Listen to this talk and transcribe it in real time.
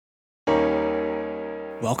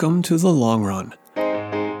Welcome to The Long Run.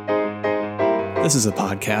 This is a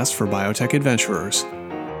podcast for biotech adventurers.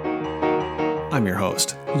 I'm your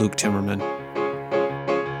host, Luke Timmerman.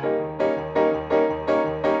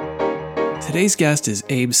 Today's guest is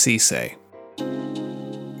Abe Ceesay.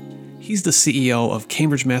 He's the CEO of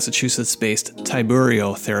Cambridge, Massachusetts-based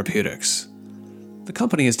Tiburio Therapeutics. The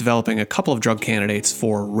company is developing a couple of drug candidates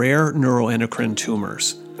for rare neuroendocrine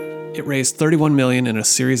tumors. It raised $31 million in a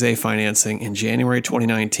Series A financing in January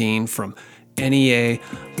 2019 from NEA,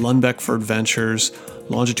 Lundbeckford Ventures,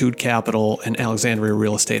 Longitude Capital, and Alexandria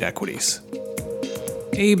Real Estate Equities.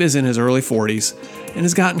 Abe is in his early 40s and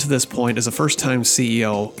has gotten to this point as a first-time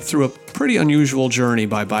CEO through a pretty unusual journey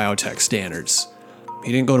by biotech standards.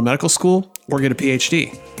 He didn't go to medical school or get a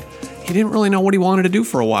PhD. He didn't really know what he wanted to do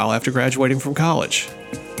for a while after graduating from college.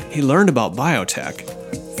 He learned about biotech,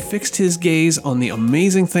 fixed his gaze on the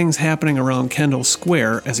amazing things happening around Kendall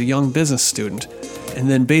Square as a young business student, and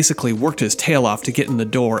then basically worked his tail off to get in the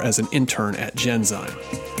door as an intern at Genzyme.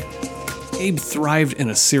 Abe thrived in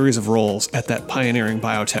a series of roles at that pioneering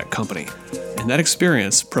biotech company, and that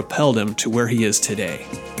experience propelled him to where he is today.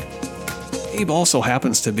 Abe also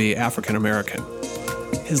happens to be African American.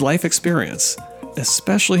 His life experience,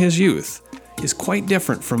 especially his youth, is quite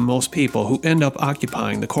different from most people who end up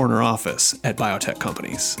occupying the corner office at biotech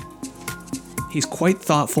companies. He's quite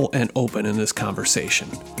thoughtful and open in this conversation.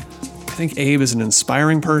 I think Abe is an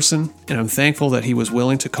inspiring person, and I'm thankful that he was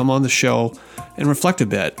willing to come on the show and reflect a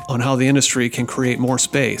bit on how the industry can create more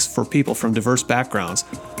space for people from diverse backgrounds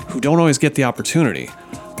who don't always get the opportunity,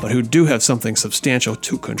 but who do have something substantial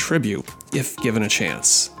to contribute if given a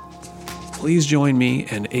chance. Please join me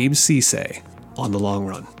and Abe Ceesay on The Long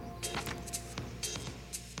Run.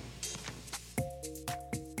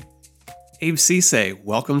 Abe Ceesay,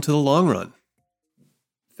 welcome to The Long Run.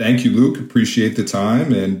 Thank you, Luke. Appreciate the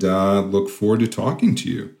time and look forward to talking to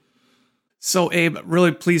you. So, Abe,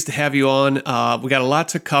 really pleased to have you on. We got a lot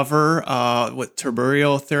to cover with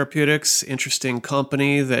Tiburio Therapeutics, interesting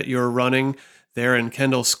company that you're running there in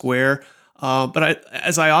Kendall Square. But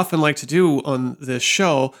as I often like to do on this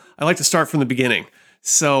show, I like to start from the beginning.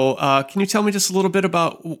 So can you tell me just a little bit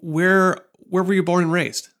about where were you born and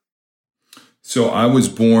raised? So I was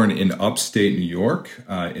born in upstate New York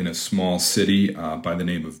in a small city by the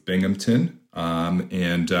name of Binghamton.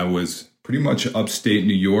 And I was pretty much upstate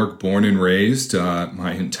New York, born and raised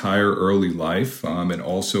my entire early life, and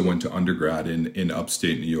also went to undergrad in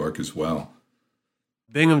upstate New York as well.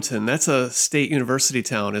 Binghamton, that's a state university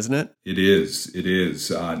town, isn't it? It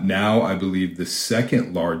is. Now, I believe the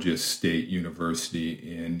second largest state university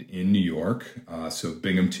in New York. So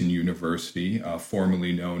Binghamton University,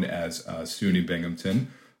 formerly known as SUNY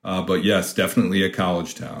Binghamton. But yes, definitely a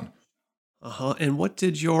college town. And what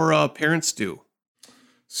did your parents do?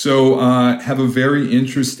 So have a very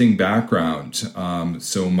interesting background.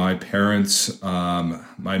 So my parents,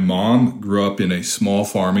 my mom grew up in a small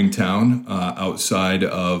farming town outside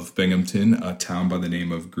of Binghamton, a town by the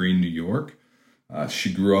name of Greene, New York.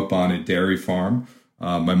 She grew up on a dairy farm.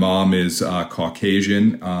 My mom is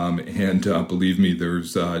Caucasian, and believe me,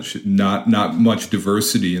 there's not much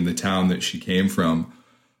diversity in the town that she came from.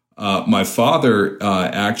 My father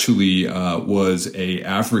actually was a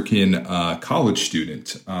African college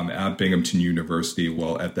student at Binghamton University.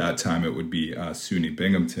 Well, at that time, it would be SUNY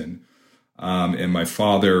Binghamton. And my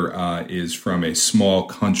father is from a small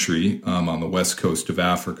country on the west coast of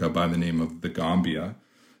Africa by the name of the Gambia.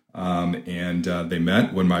 And they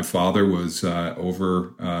met when my father was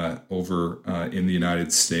over in the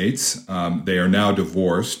United States. They are now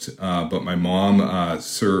divorced, but my mom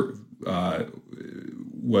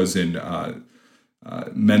was in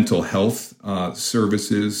mental health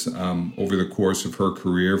services over the course of her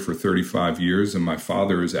career for 35 years. And my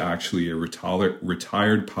father is actually a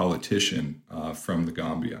retired politician from the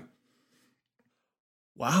Gambia.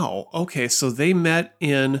 Wow. Okay. So they met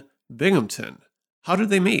in Binghamton. How did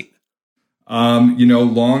they meet?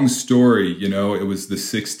 Long story, it was the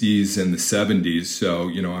 60s and the 70s. So,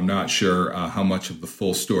 I'm not sure how much of the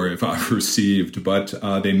full story I've received, but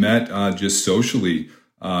they met just socially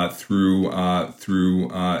through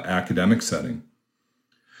academic setting.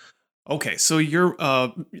 Okay, so you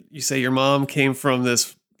say your mom came from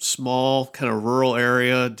this small kind of rural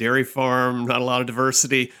area, dairy farm, not a lot of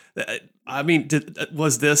diversity. I mean,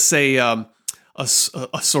 was this a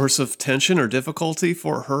source of tension or difficulty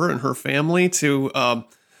for her and her family to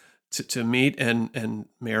meet and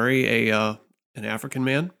marry an African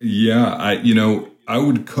man? Yeah, I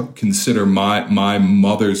would consider my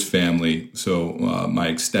mother's family, so my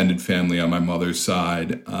extended family on my mother's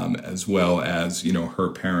side, as well as her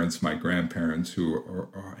parents, my grandparents, who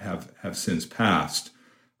have since passed.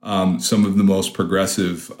 some of the most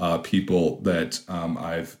progressive people that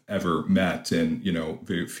I've ever met, and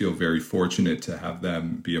feel very fortunate to have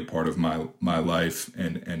them be a part of my life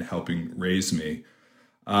and helping raise me.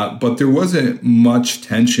 But there wasn't much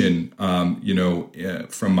tension,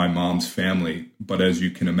 from my mom's family. But as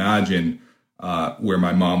you can imagine, where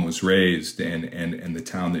my mom was raised and the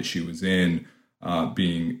town that she was in,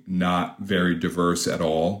 being not very diverse at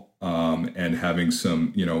all, and having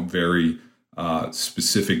some, very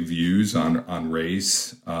specific views on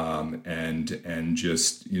race, and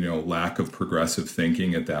just, lack of progressive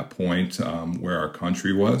thinking at that point, where our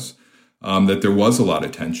country was. That there was a lot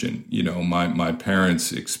of tension. My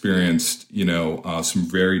parents experienced, some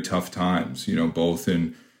very tough times, both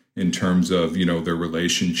in terms of, their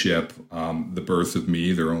relationship, the birth of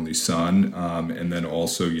me, their only son, and then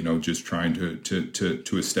also, just trying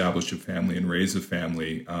to establish a family and raise a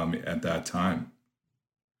family at that time.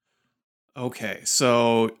 Okay,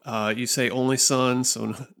 so you say only son.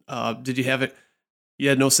 So did you have it? You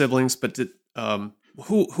had no siblings, but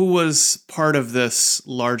who was part of this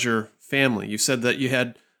larger family? You said that you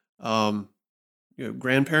had your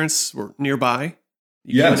grandparents were nearby.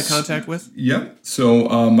 You came into contact with? Yep.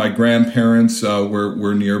 So my grandparents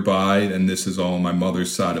were nearby, and this is all my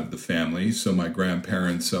mother's side of the family. So my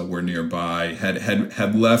grandparents were nearby,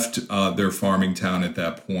 had left their farming town at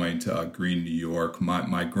that point, Greene, New York.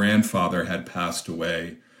 My grandfather had passed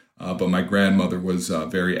away, but my grandmother was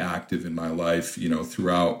very active in my life,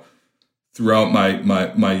 throughout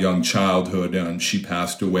my young childhood. And she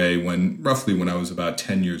passed away roughly when I was about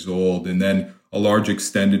 10 years old. And then a large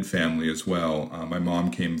extended family as well. My mom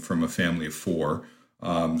came from a family of four.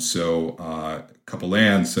 So a couple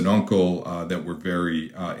aunts, an uncle that were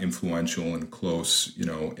very influential and close,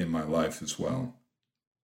 in my life as well.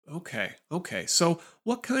 Okay. So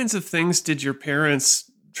what kinds of things did your parents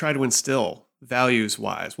try to instill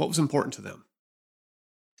values-wise? What was important to them?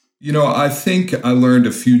 I think I learned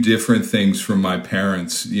a few different things from my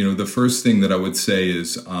parents. The first thing that I would say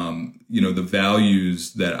is, the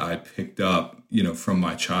values that I picked up, from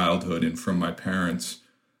my childhood and from my parents,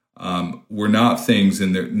 were not things,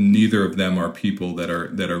 and neither of them are people that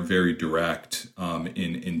are very direct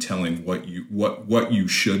in telling what you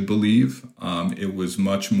should believe. It was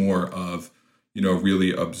much more of,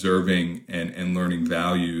 really observing and learning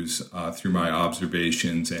values through my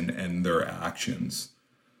observations and their actions.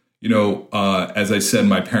 As I said,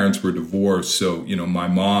 my parents were divorced. So, my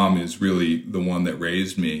mom is really the one that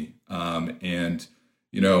raised me. I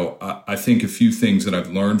think a few things that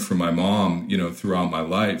I've learned from my mom, throughout my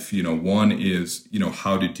life, one is,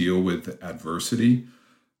 how to deal with adversity.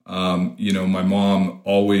 My mom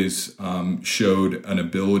always showed an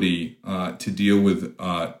ability to deal with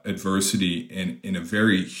adversity in a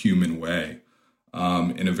very human way.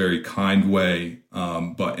 In a very kind way,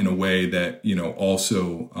 but in a way that,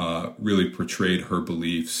 also really portrayed her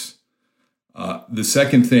beliefs. The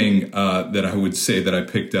second thing that I would say that I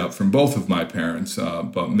picked up from both of my parents,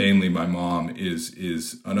 but mainly my mom,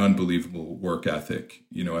 is an unbelievable work ethic.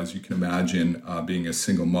 As you can imagine, being a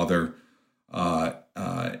single mother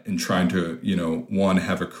and trying to, one,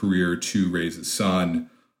 have a career, two, raise a son.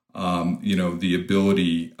 The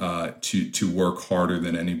ability to work harder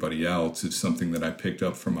than anybody else is something that I picked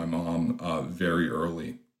up from my mom very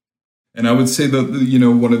early. And I would say that,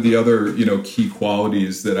 one of the other, key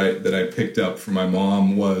qualities that I picked up from my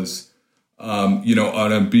mom was, an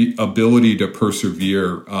ability to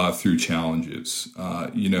persevere through challenges.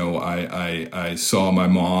 I saw my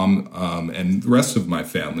mom and the rest of my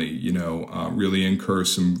family, really incur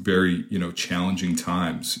some very, challenging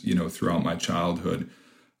times, throughout my childhood.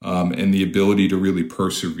 And the ability to really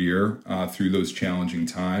persevere through those challenging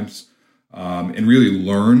times, and really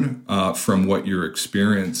learn from what you're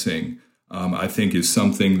experiencing, I think is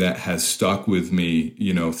something that has stuck with me,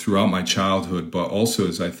 throughout my childhood, but also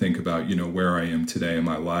as I think about, where I am today in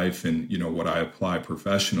my life and, what I apply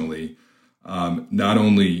professionally. Not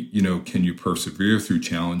only, can you persevere through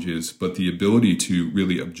challenges, but the ability to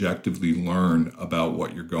really objectively learn about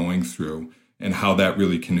what you're going through and how that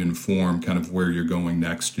really can inform kind of where you're going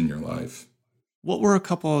next in your life. What were a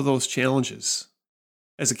couple of those challenges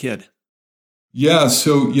as a kid? Yeah,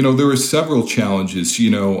 so, there were several challenges.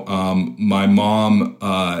 My mom,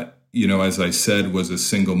 as I said, was a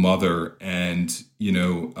single mother. And,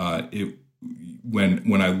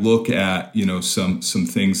 when I look at, some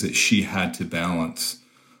things that she had to balance,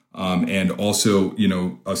 And also,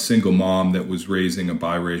 a single mom that was raising a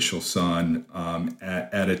biracial son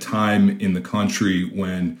at a time in the country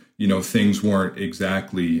when, things weren't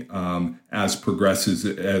exactly as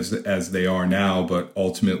progressive as they are now. But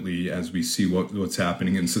ultimately, as we see what's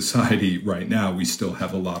happening in society right now, we still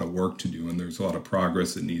have a lot of work to do, and there's a lot of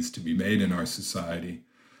progress that needs to be made in our society.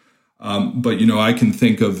 But I can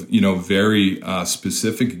think of, very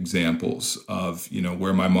specific examples of,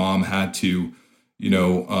 where my mom had to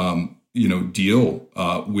deal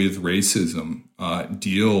with racism,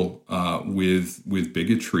 deal with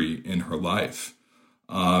bigotry in her life,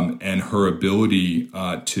 and her ability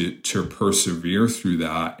to persevere through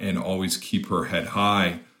that and always keep her head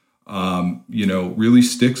high, really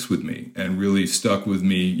sticks with me and really stuck with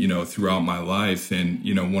me, throughout my life. And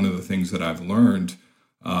one of the things that I've learned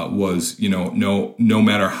was, no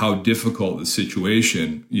matter how difficult the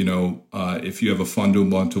situation, if you have a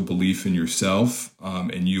fundamental belief in yourself,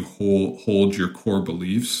 and you hold your core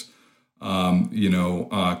beliefs,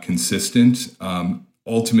 consistent,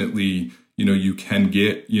 ultimately, you can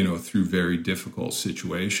get, through very difficult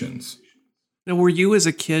situations. Now, were you as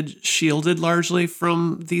a kid shielded largely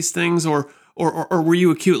from these things, or were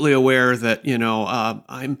you acutely aware that,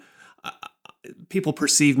 people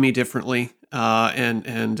perceive me differently,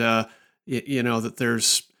 and that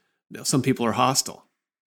there's some people are hostile?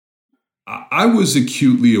 I was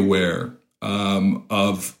acutely aware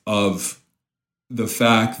of the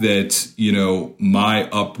fact that my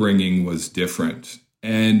upbringing was different,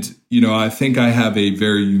 and I think I have a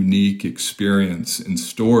very unique experience and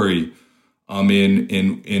story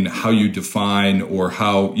in how you define, or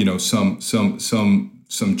how some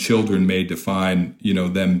children may define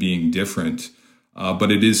them being different.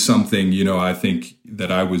 But it is something, I think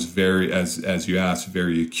that I was very, as you asked,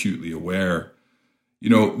 very acutely aware.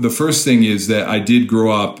 The first thing is that I did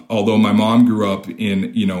grow up, although my mom grew up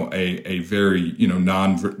in, a very,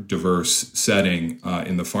 non-diverse setting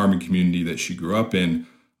in the farming community that she grew up in.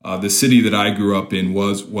 The city that I grew up in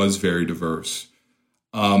was very diverse.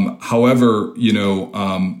 However,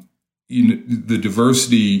 the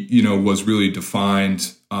diversity, was really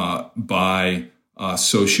defined by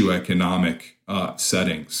socioeconomic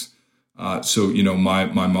settings. So,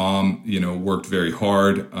 my mom, worked very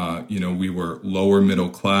hard. We were lower middle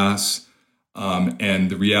class. And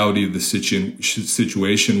the reality of the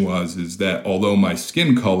situation is that although my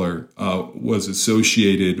skin color was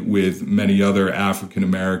associated with many other African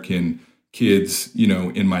American kids,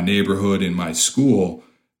 in my neighborhood, in my school,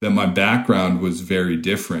 that my background was very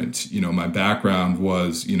different. My background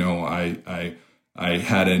was, I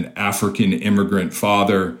had an African immigrant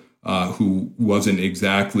father who wasn't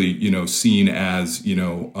exactly, seen as,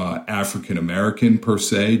 African American per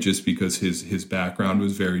se, just because his background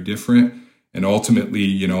was very different. And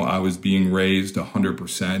ultimately, I was being raised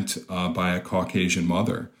 100% by a Caucasian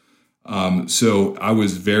mother. So I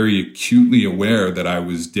was very acutely aware that I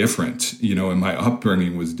was different, and my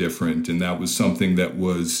upbringing was different. And that was something that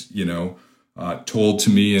was, told to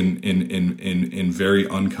me in very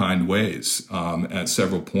unkind ways at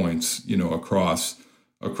several points,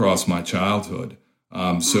 across my childhood.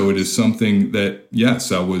 So it is something that,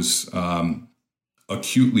 yes, I was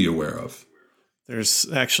acutely aware of.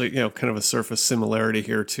 There's actually, kind of a surface similarity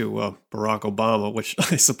here to Barack Obama, which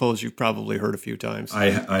I suppose you've probably heard a few times.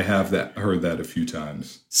 I have heard that a few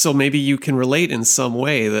times. So maybe you can relate in some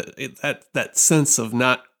way that sense of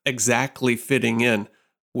not exactly fitting in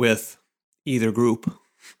with either group.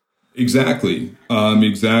 Exactly.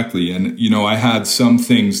 Exactly. And, I had some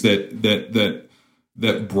things that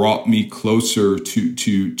brought me closer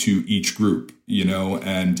to each group,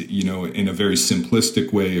 and, in a very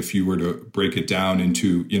simplistic way, if you were to break it down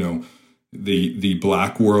into, the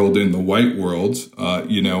black world and the white world,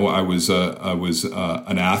 I was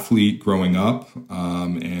an athlete growing up,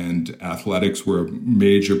 and athletics were a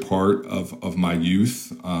major part of my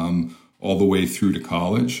youth, all the way through to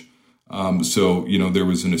college. So, there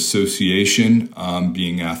was an association,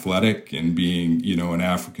 being athletic and being, an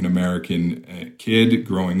African-American kid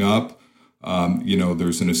growing up.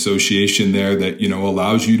 There's an association there that,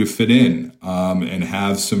 allows you to fit in, and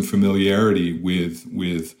have some familiarity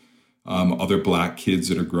with other black kids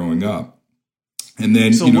that are growing up. And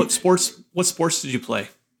then, so what sports did you play?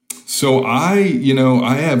 So I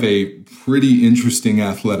have a pretty interesting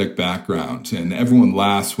athletic background, and everyone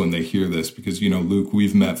laughs when they hear this because, Luke,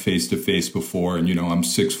 we've met face to face before, and, I'm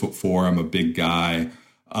 6'4", I'm a big guy.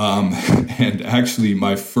 And actually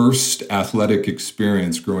my first athletic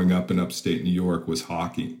experience growing up in upstate New York was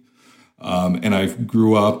hockey. And I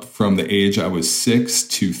grew up from the age I was 6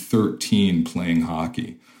 to 13 playing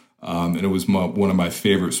hockey. And it was one of my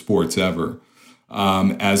favorite sports ever.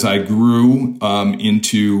 As I grew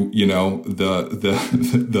into,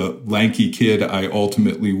 the lanky kid I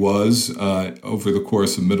ultimately was, over the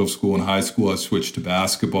course of middle school and high school, I switched to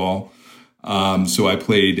basketball. So I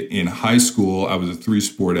played in high school. I was a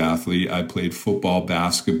 3-sport athlete. I played football,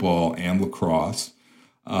 basketball, and lacrosse.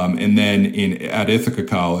 And then at Ithaca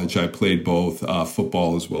College, I played both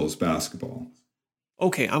football as well as basketball.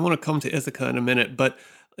 Okay, I want to come to Ithaca in a minute, but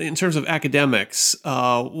in terms of academics,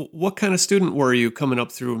 what kind of student were you coming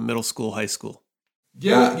up through middle school, high school?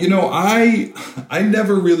 Yeah, I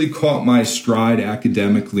never really caught my stride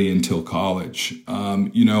academically until college.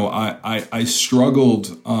 I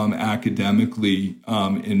struggled academically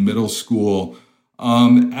in middle school,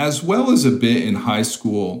 as well as a bit in high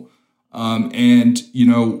school. And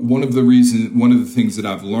one of the things that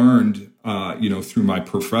I've learned, through my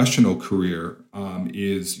professional career,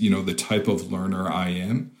 is, the type of learner I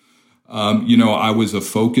am. I was a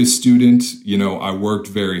focused student. I worked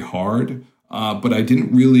very hard. But I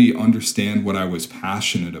didn't really understand what I was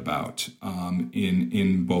passionate about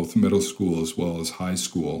in both middle school as well as high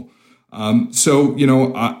school. So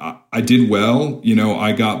I did well.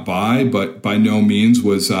 I got by, but by no means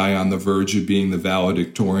was I on the verge of being the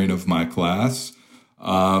valedictorian of my class.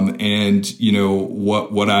 And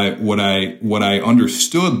what I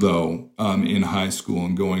understood though in high school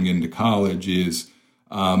and going into college is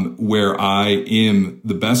where I am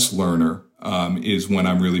the best learner. Is when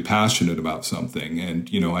I'm really passionate about something. And,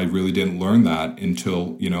 I really didn't learn that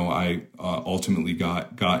until, I ultimately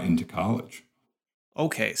got into college.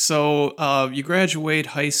 Okay, so you graduate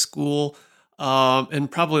high school, and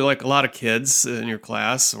probably like a lot of kids in your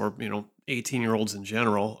class or, 18-year-olds in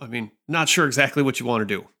general. I mean, not sure exactly what you want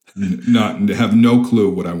to do. Have no clue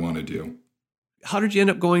what I want to do. How did you end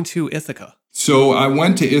up going to Ithaca? So I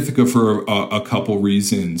went to Ithaca for a couple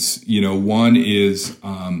reasons. One is,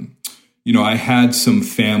 I had some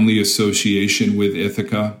family association with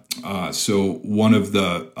Ithaca. So one of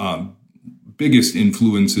the biggest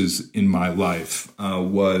influences in my life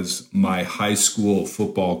was my high school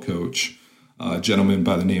football coach, a gentleman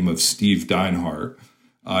by the name of Steve Deinhardt.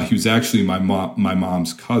 He was actually my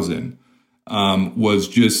mom's cousin. Was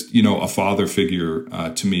just, a father figure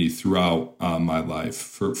to me throughout my life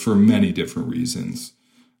for many different reasons.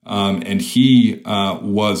 And he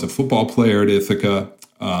was a football player at Ithaca.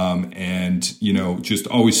 And, just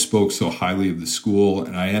always spoke so highly of the school.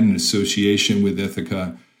 And I had an association with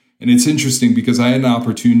Ithaca. And it's interesting because I had an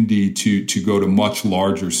opportunity to go to much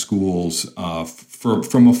larger schools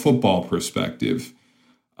from a football perspective.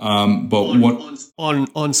 On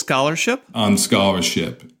scholarship? On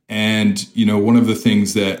scholarship. And, one of the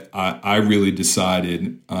things that I really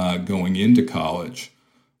decided going into college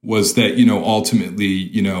was that,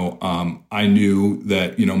 ultimately, I knew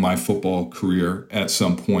that, my football career at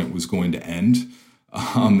some point was going to end.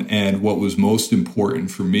 And what was most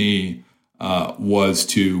important for me was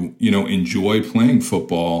to, enjoy playing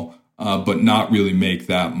football, but not really make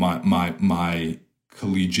that my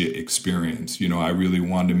collegiate experience. I really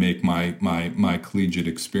wanted to make my collegiate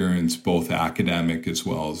experience both academic as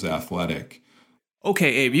well as athletic.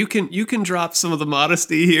 Okay, Abe, you can drop some of the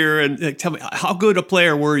modesty here and tell me, how good a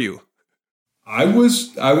player were you? I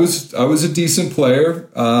was a decent player.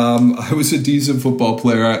 I was a decent football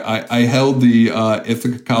player. I held the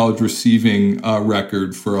Ithaca College receiving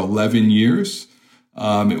record for 11 years.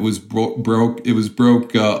 It was broken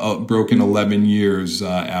 11 years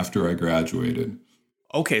after I graduated.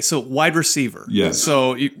 Okay, so wide receiver. Yes.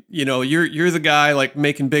 So you're the guy like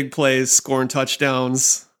making big plays, scoring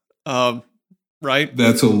touchdowns. Right?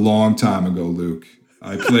 That's a long time ago, Luke.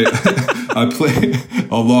 I played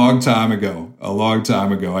a long time ago.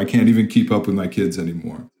 I can't even keep up with my kids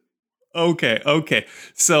anymore. Okay.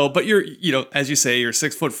 So, but you're, as you say, you're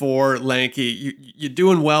 6'4", lanky. You're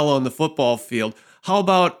doing well on the football field. How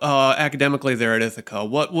about academically there at Ithaca?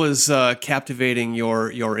 What was captivating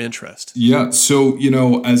your interest? Yeah. So,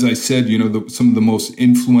 as I said, some of the most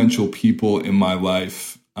influential people in my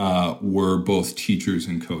life were both teachers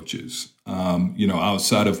and coaches.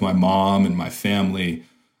 Outside of my mom and my family,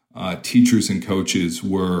 teachers and coaches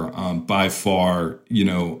were by far,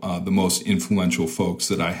 the most influential folks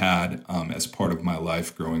that I had as part of my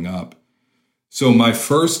life growing up. So my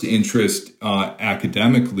first interest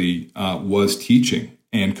academically was teaching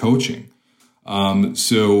and coaching.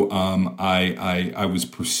 So I was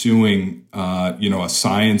pursuing, a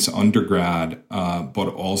science undergrad, but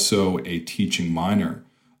also a teaching minor.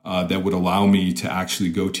 That would allow me to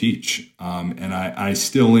actually go teach. And I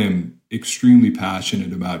still am extremely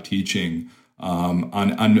passionate about teaching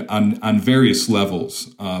on various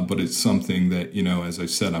levels, but it's something that, as I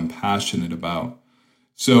said, I'm passionate about.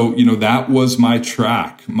 So, that was my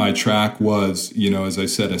track. My track was, as I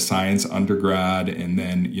said, a science undergrad, and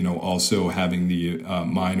then, also having the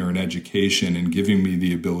minor in education and giving me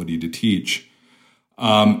the ability to teach.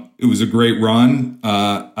 It was a great run.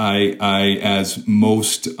 I as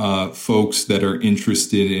most folks that are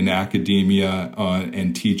interested in academia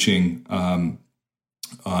and teaching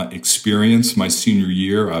experience, my senior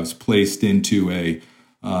year, I was placed into a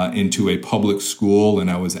public school,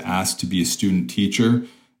 and I was asked to be a student teacher.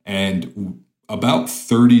 And about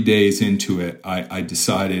 30 days into it, I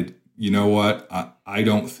decided, you know what, I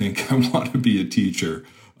don't think I want to be a teacher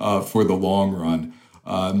for the long run.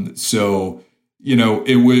 So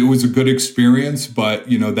it was a good experience, but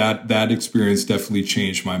that experience definitely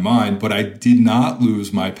changed my mind. But I did not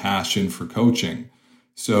lose my passion for coaching.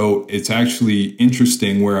 So it's actually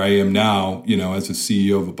interesting where I am now, as a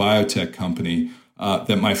CEO of a biotech company,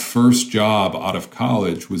 that my first job out of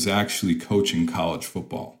college was actually coaching college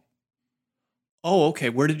football. Oh, okay.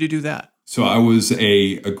 Where did you do that? So I was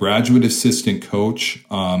a graduate assistant coach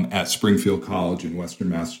at Springfield College in Western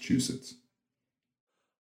Massachusetts.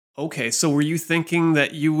 Okay, so were you thinking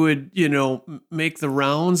that you would, make the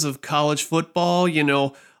rounds of college football?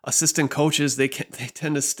 Assistant coaches, they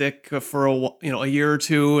tend to stick for a year or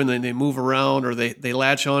two, and then they move around, or they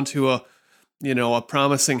latch onto a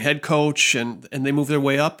promising head coach, and they move their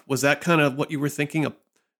way up. Was that kind of what you were thinking of,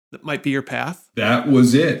 that might be your path? That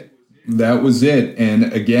was it.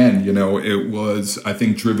 And again, it was, I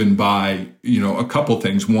think, driven by, a couple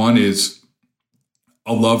things. One is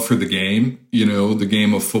a love for the game, the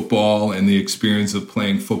game of football, and the experience of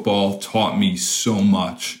playing football taught me so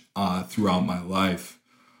much throughout my life.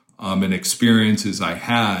 And experiences I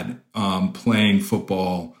had playing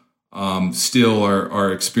football still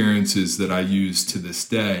are experiences that I use to this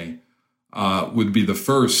day, would be the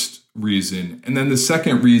first reason. And then the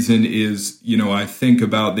second reason is, I think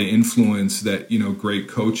about the influence that, great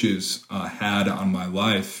coaches had on my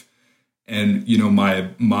life. And,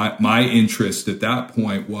 my interest at that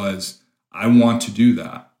point was, I want to do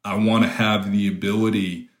that. I want to have the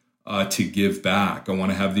ability to give back. I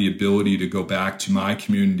want to have the ability to go back to my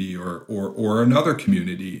community or another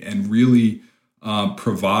community and really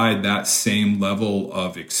provide that same level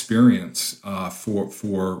of experience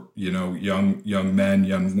for young men,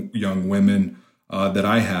 young women that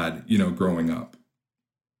I had growing up.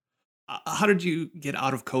 How did you get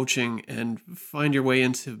out of coaching and find your way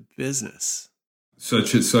into business?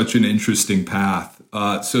 Such an interesting path.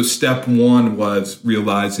 So step one was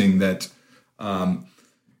realizing that,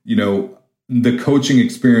 the coaching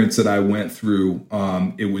experience that I went through,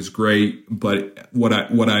 it was great. But what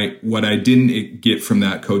I didn't get from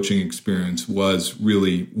that coaching experience was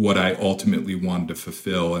really what I ultimately wanted to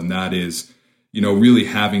fulfill, and that is, really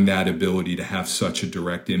having that ability to have such a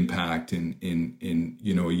direct impact in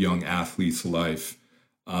a young athlete's life.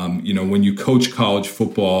 When you coach college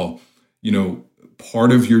football,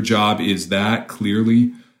 part of your job is that,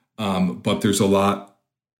 clearly, but there's a lot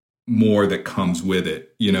more that comes with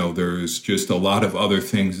it. There's just a lot of other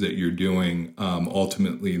things that you're doing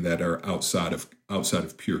ultimately that are outside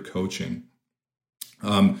of pure coaching.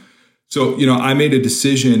 So, I made a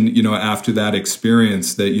decision, after that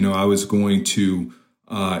experience that, I was going to,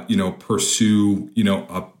 pursue,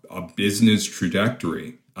 a business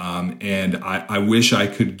trajectory. And I wish I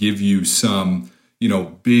could give you some,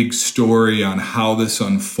 big story on how this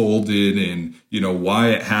unfolded and, why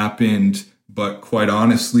it happened. But quite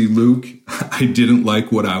honestly, Luke, I didn't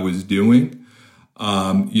like what I was doing.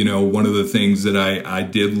 One of the things that I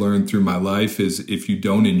did learn through my life is, if you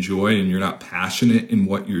don't enjoy and you're not passionate in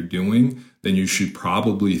what you're doing, then you should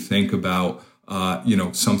probably think about,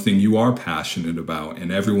 something you are passionate about.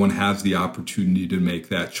 And everyone has the opportunity to make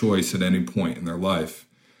that choice at any point in their life.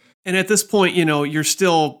 And at this point, you're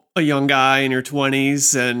still a young guy in your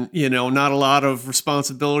 20s, and, not a lot of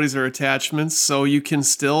responsibilities or attachments. So you can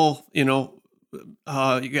still, you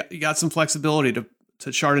got some flexibility to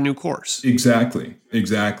chart a new course. Exactly.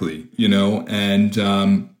 And,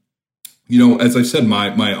 as I said,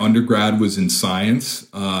 my undergrad was in science,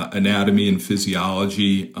 anatomy and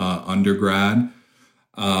physiology undergrad.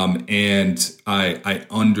 And I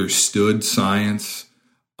understood science.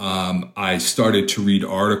 I started to read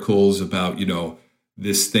articles about,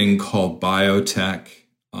 this thing called biotech,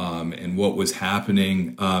 and what was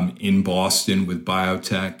happening in Boston with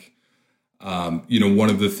biotech. One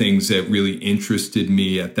of the things that really interested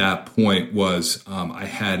me at that point was I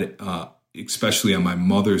had, especially on my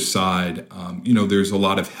mother's side, there's a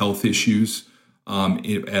lot of health issues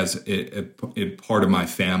as a part of my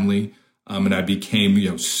family. And I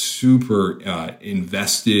became, super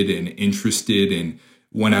invested and interested in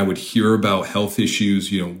when I would hear about health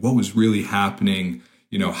issues, what was really happening,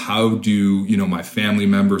 how do, my family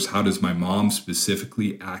members, how does my mom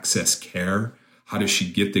specifically access care? How does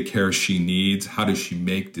she get the care she needs? How does she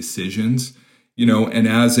make decisions? And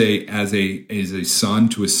as a son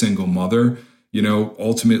to a single mother,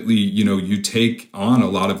 ultimately, you take on a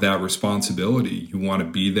lot of that responsibility. You want to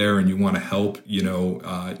be there and you want to help,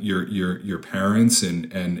 your parents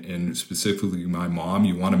and specifically my mom.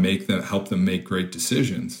 You want to help them make great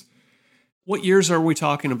decisions. What years are we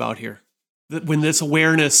talking about here, when this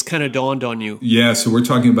awareness kind of dawned on you? Yeah, so we're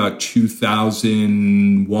talking about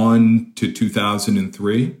 2001 to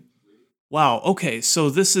 2003. Wow. Okay. So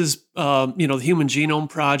this is, the Human Genome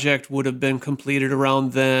Project would have been completed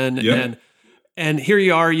around then. Yep. And here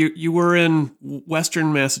you are, you were in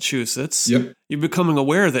Western Massachusetts. Yep. You're becoming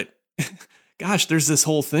aware that, gosh, there's this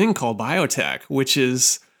whole thing called biotech, which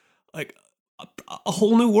is like a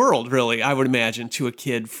whole new world, really, I would imagine, to a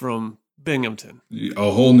kid from Binghamton.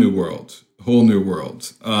 A whole new world. And,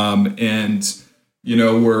 and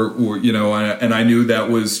I knew that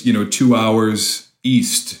was, 2 hours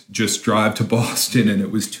east, just drive to Boston, and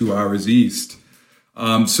it was 2 hours east.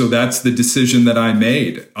 So that's the decision that I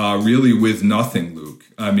made, really with nothing, Luke.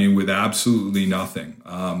 I mean, with absolutely nothing.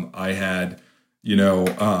 I had,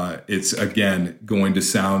 it's again going to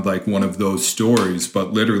sound like one of those stories,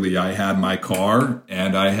 but literally I had my car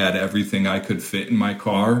and I had everything I could fit in my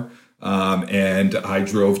car. And I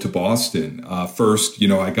drove to Boston. First,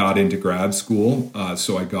 I got into grad school.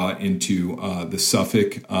 So I got into the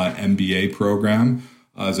Suffolk MBA program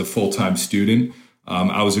as a full-time student.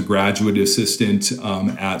 I was a graduate assistant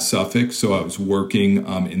at Suffolk, so I was working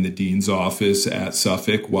in the dean's office at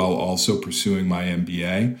Suffolk while also pursuing my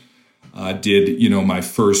MBA. Did, my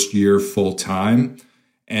first year full-time,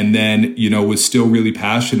 and then, was still really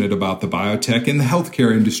passionate about the biotech and the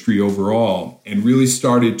healthcare industry overall, and really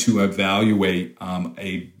started to evaluate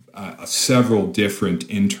several different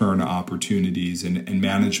intern opportunities and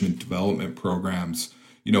management development programs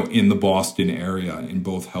in the Boston area in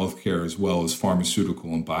both healthcare as well as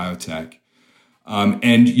pharmaceutical and biotech.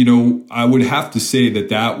 And I would have to say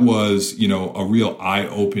that was, a real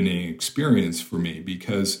eye-opening experience for me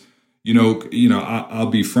because, I'll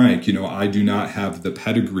be frank, I do not have the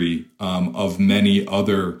pedigree of many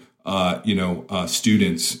other,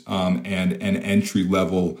 students and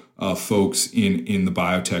entry-level folks in the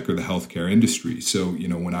biotech or the healthcare industry. So,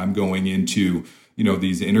 when I'm going into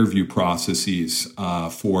these interview processes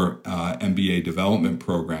for MBA development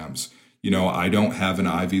programs. I don't have an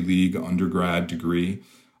Ivy League undergrad degree.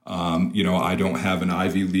 I don't have an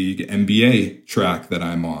Ivy League MBA track that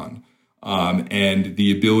I'm on. And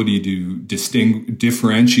the ability to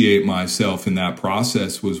differentiate myself in that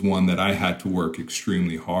process was one that I had to work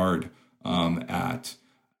extremely hard at.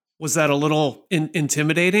 Was that a little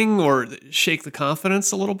intimidating or shake the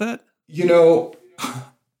confidence a little bit?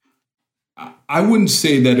 I wouldn't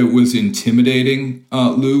say that it was intimidating,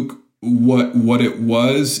 Luke. What it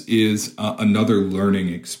was is another learning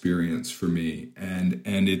experience for me. And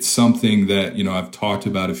it's something that, I've talked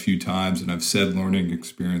about a few times, and I've said learning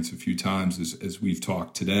experience a few times as we've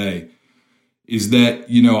talked today, is that,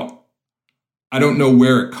 I don't know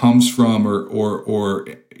where it comes from or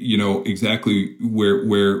exactly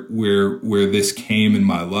where this came in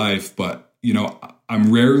my life, but,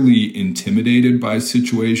 I'm rarely intimidated by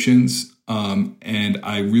situations. And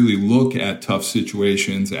I really look at tough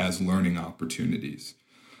situations as learning opportunities.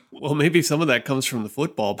 Well, maybe some of that comes from the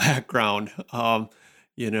football background.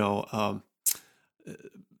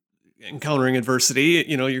 Encountering adversity,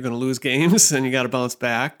 you're going to lose games and you got to bounce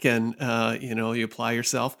back and, you apply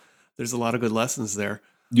yourself. There's a lot of good lessons there.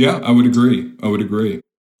 Yeah, I would agree.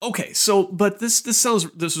 Okay. So, but this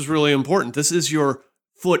is really important. This is your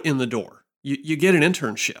foot in the door. You get an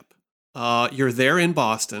internship. You're there in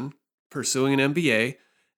Boston, pursuing an MBA,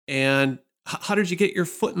 and how did you get your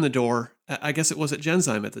foot in the door? I guess it was at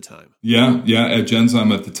Genzyme at the time. Yeah, at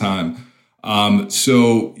Genzyme at the time.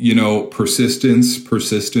 So, persistence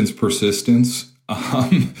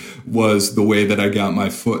was the way that I got my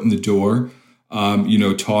foot in the door.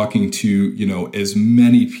 Talking to, as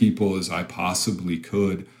many people as I possibly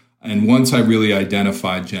could. And once I really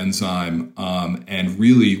identified Genzyme and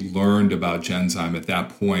really learned about Genzyme at that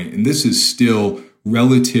point, and this is still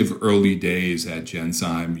relative early days at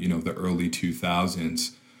Genzyme, the early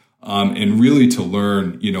 2000s, and really to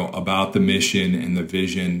learn, about the mission and the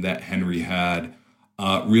vision that Henry had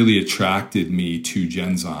really attracted me to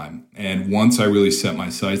Genzyme. And once I really set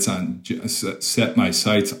my sights on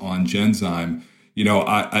Genzyme,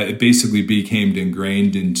 it basically became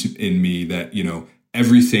ingrained in me that,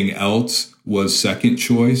 everything else was second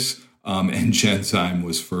choice. and Genzyme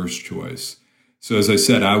was first choice. So as I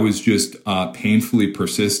said, I was just painfully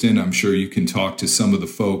persistent. I'm sure you can talk to some of the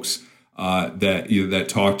folks that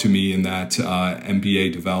talked to me in that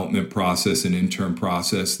MBA development process and intern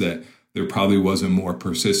process, that there probably was a more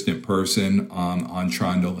persistent person on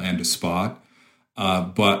trying to land a spot.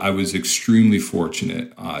 But I was extremely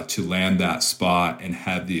fortunate to land that spot and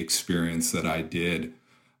have the experience that I did.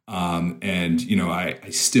 And, I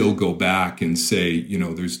still go back and say,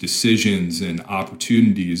 there's decisions and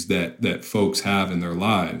opportunities that folks have in their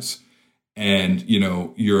lives. And,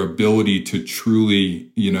 your ability to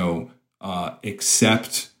truly,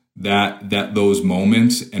 accept that those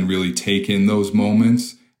moments and really take in those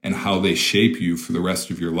moments and how they shape you for the rest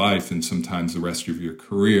of your life and sometimes the rest of your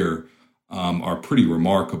career are pretty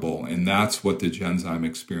remarkable. And that's what the Genzyme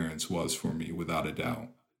experience was for me, without a doubt.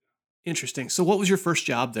 Interesting. So what was your first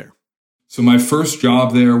job there? So my first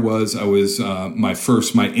job there was, my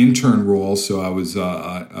intern role. So I was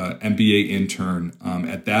a MBA intern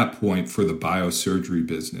at that point for the biosurgery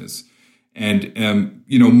business. And,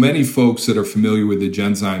 many folks that are familiar with the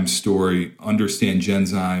Genzyme story understand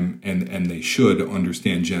Genzyme, and they should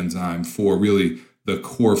understand Genzyme for really the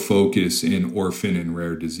core focus in orphan and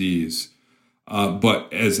rare disease.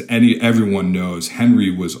 But as everyone knows, Henry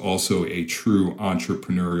was also a true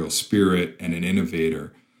entrepreneurial spirit and an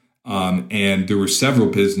innovator. And there were several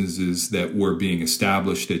businesses that were being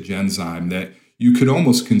established at Genzyme that you could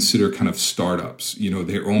almost consider kind of startups.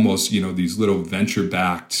 They're almost, these little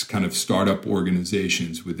venture-backed kind of startup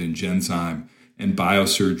organizations within Genzyme, and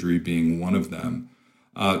biosurgery being one of them.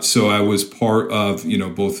 So I was part of,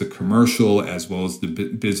 both the commercial as well as the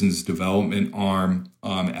business development arm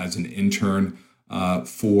as an intern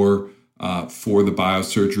for the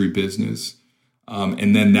biosurgery business.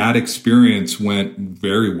 And then that experience went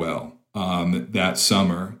very well that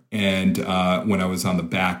summer. And when I was on the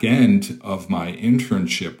back end of my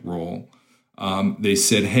internship role, they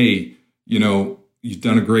said, "Hey, you've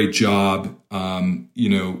done a great job.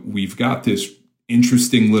 We've got this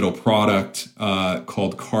interesting little product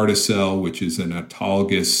called Carticel, which is an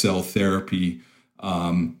autologous cell therapy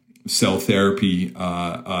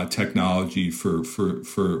technology for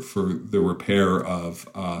the repair of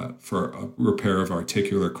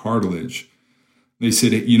articular cartilage." They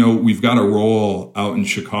said, "We've got a role out in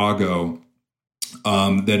Chicago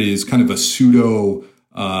that is kind of a pseudo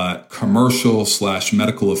commercial /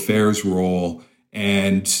 medical affairs role,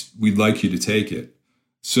 and we'd like you to take it."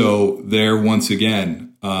 So there, once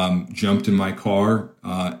again, jumped in my car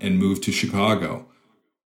and moved to Chicago.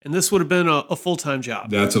 And this would have been a full-time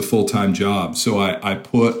job. That's a full-time job. So I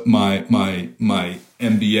put my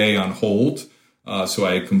MBA on hold. So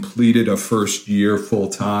I had completed a first year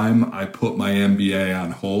full-time. I put my MBA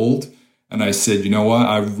on hold, and I said, "You know what?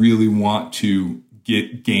 I really want to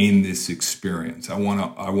gain this experience. I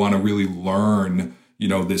want to really learn,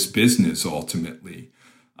 this business ultimately."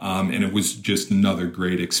 And it was just another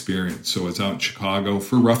great experience. So I was out in Chicago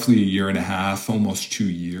for roughly a year and a half, almost 2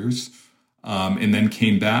 years. And then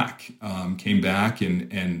came back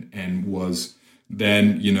and was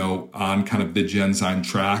then, on kind of the Genzyme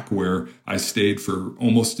track, where I stayed for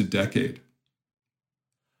almost a decade.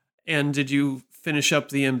 And did you finish up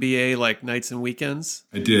the MBA like nights and weekends?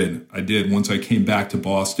 I did. Once I came back to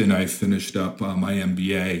Boston, I finished up my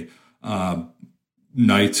MBA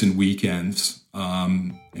nights and weekends.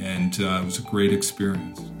 And it was a great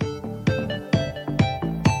experience.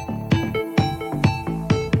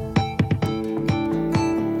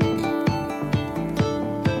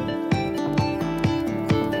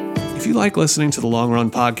 If you like listening to the Long Run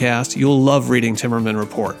podcast, you'll love reading Timmerman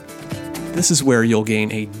Report. This is where you'll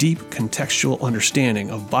gain a deep contextual understanding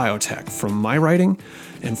of biotech from my writing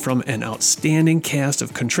and from an outstanding cast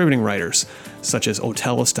of contributing writers such as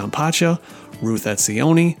Otella Stampaccia, Ruth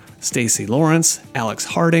Etzioni, Stacey Lawrence, Alex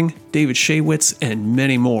Harding, David Shaywitz, and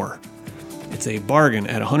many more. It's a bargain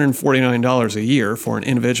at $149 a year for an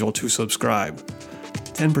individual to subscribe.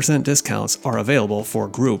 10% discounts are available for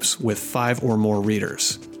groups with 5 or more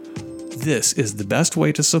readers. This is the best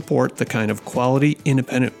way to support the kind of quality,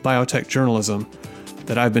 independent biotech journalism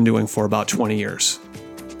that I've been doing for about 20 years.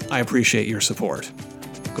 I appreciate your support.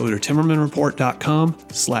 Go to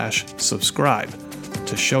timmermanreport.com/subscribe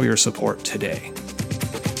to show your support today.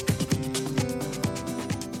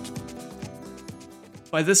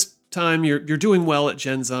 By this time, you're doing well at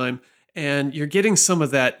Genzyme, and you're getting some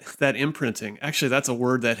of that imprinting. Actually, that's a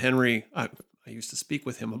word that Henry, I used to speak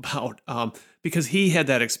with him about, because he had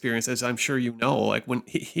that experience, as I'm sure you know, like when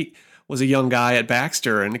he was a young guy at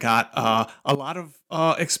Baxter and got a lot of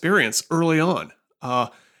experience early on.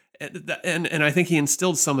 And I think he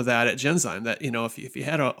instilled some of that at Genzyme, that, if you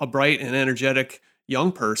had a bright and energetic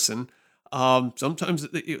young person, sometimes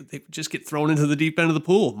they just get thrown into the deep end of the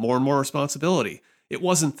pool, more and more responsibility. It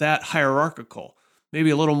wasn't that hierarchical,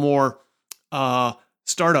 maybe a little more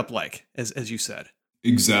startup-like, as you said.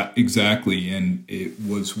 Exactly. And it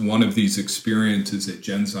was one of these experiences at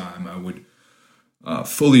Genzyme. I would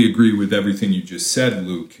fully agree with everything you just said,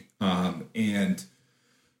 Luke. And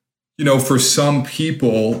for some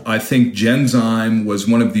people, I think Genzyme was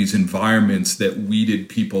one of these environments that weeded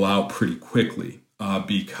people out pretty quickly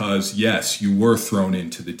because, yes, you were thrown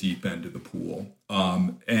into the deep end of the pool.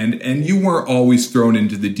 And you weren't always thrown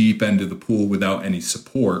into the deep end of the pool without any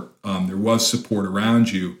support. There was support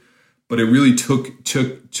around you, but it really took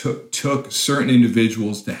certain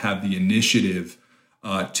individuals to have the initiative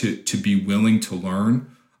to be willing to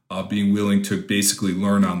learn, being willing to basically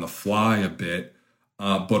learn on the fly a bit,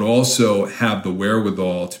 but also have the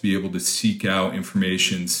wherewithal to be able to seek out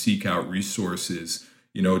information, seek out resources,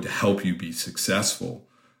 to help you be successful.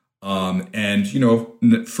 And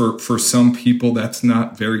for some people, that's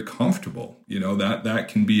not very comfortable. That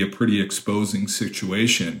can be a pretty exposing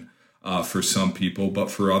situation for some people, but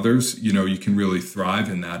for others, you can really thrive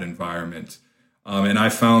in that environment. And I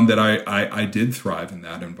found that I did thrive in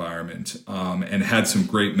that environment and had some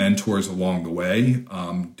great mentors along the way.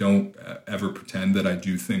 Don't ever pretend that I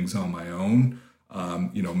do things on my own.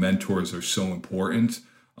 Mentors are so important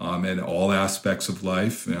in all aspects of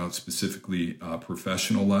life, specifically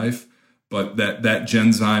professional life. But that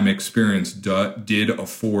Genzyme experience did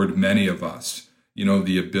afford many of us,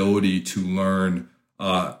 the ability to learn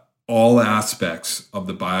all aspects of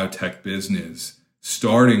the biotech business,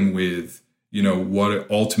 starting with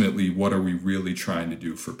what are we really trying to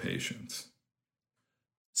do for patients?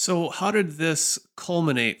 So how did this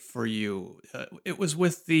culminate for you? It was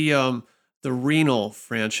with the renal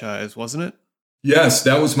franchise, wasn't it? Yes,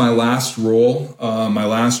 that was my last role. My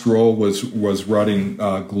last role was running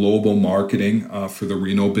global marketing for the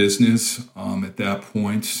renal business. At that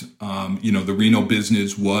point, the renal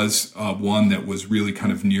business was one that was really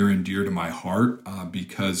kind of near and dear to my heart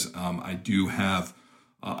because I do have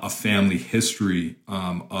a family history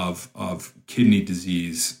of kidney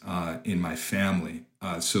disease in my family.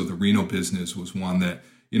 So the renal business was one that,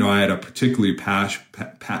 I had a particular passion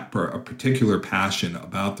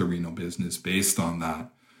about the renal business based on that.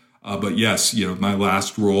 But yes, my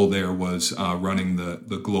last role there was running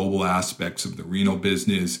the global aspects of the renal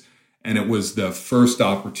business. And it was the first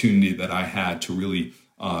opportunity that I had to really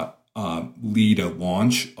lead a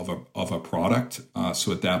launch of a product.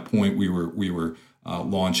 So at that point, we were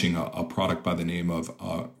launching a product by the name of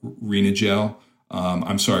Renagel.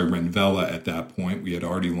 Renvela at that point. We had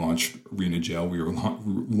already launched Renagel. We were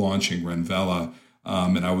launching Renvela,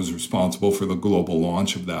 and I was responsible for the global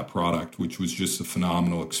launch of that product, which was just a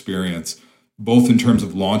phenomenal experience, both in terms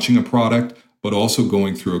of launching a product, but also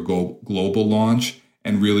going through a global launch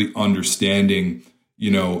and really understanding,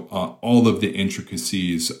 all of the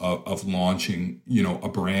intricacies of launching, a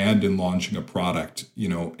brand and launching a product,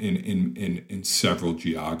 in several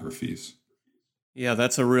geographies. Yeah,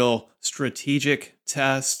 that's a real strategic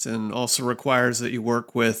test, and also requires that you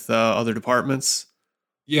work with other departments.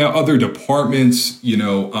 Yeah, other departments.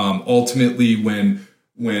 Ultimately, when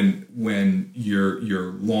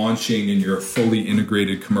you're launching and you're a fully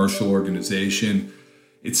integrated commercial organization,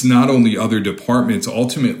 it's not only other departments.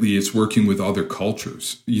 Ultimately, it's working with other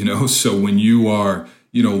cultures. So when you are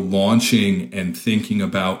launching and thinking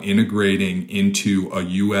about integrating into a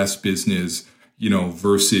U.S. business,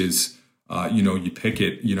 versus you pick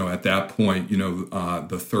it, at that point,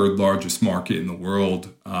 the third largest market in the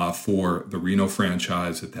world for the renal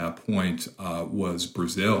franchise at that point was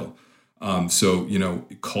Brazil. So,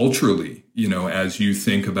 culturally, as you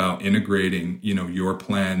think about integrating, your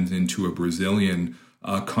plans into a Brazilian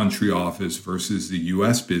country office versus the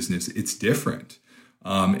U.S. business, it's different.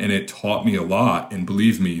 And it taught me a lot. And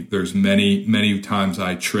believe me, there's many, many times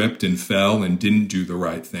I tripped and fell and didn't do the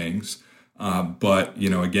right things. But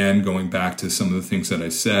again, going back to some of the things that I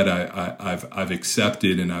said, I've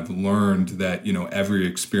accepted and I've learned that every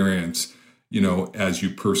experience, as you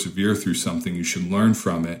persevere through something, you should learn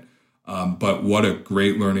from it. But what a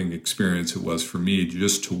great learning experience it was for me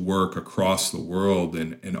just to work across the world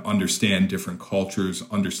and understand different cultures,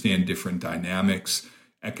 understand different dynamics,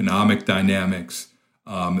 economic dynamics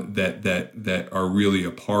that are really a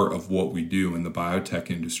part of what we do in the biotech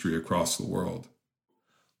industry across the world.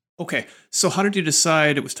 Okay, so how did you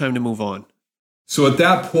decide it was time to move on? So at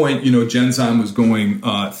that point, Genzyme was going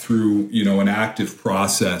through, an active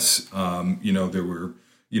process. There were,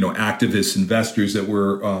 activist investors that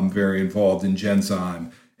were very involved in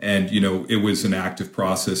Genzyme. And, it was an active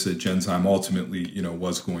process that Genzyme ultimately,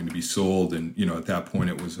 was going to be sold. And, at that point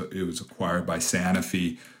it was acquired by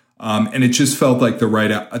Sanofi. And it just felt like the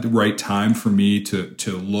right time for me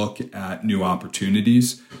to look at new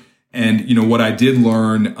opportunities. And, what I did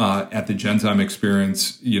learn at the Genzyme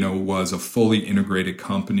experience, was a fully integrated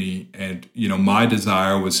company. And, my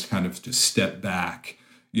desire was kind of to step back,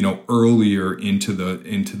 earlier into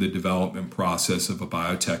the development process of a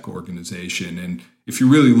biotech organization. And if you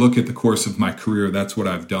really look at the course of my career, that's what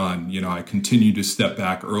I've done. I continue to step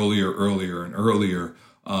back earlier, and earlier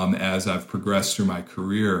as I've progressed through my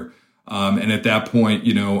career. And at that point,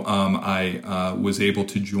 I was able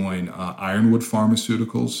to join Ironwood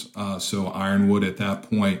Pharmaceuticals. So Ironwood at that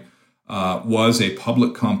point was a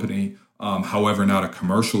public company, however, not a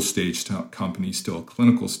commercial stage company, still a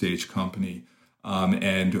clinical stage company.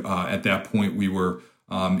 And at that point, we were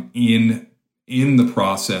in the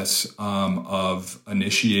process of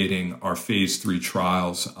initiating our phase 3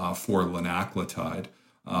 trials for linaclotide.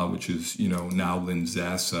 Which is, now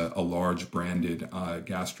Linzess, a large branded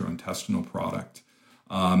gastrointestinal product,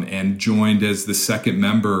 and joined as the second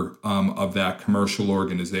member of that commercial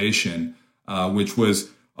organization, which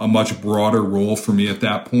was a much broader role for me at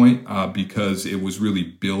that point because it was really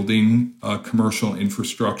building a commercial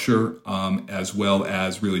infrastructure as well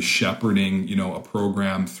as really shepherding, a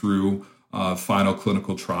program through final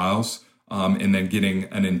clinical trials and then getting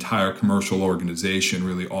an entire commercial organization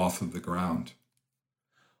really off of the ground.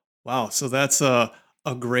 Wow, so that's a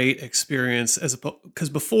great experience because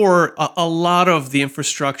before a lot of the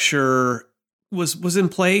infrastructure was in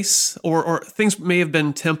place or things may have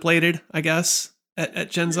been templated, I guess,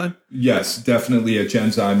 at Genzyme. Yes, definitely at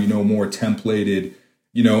Genzyme, more templated,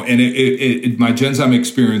 and my Genzyme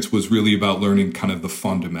experience was really about learning kind of the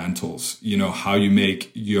fundamentals, how you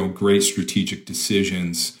make, great strategic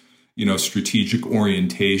decisions, strategic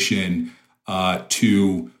orientation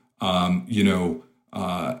to,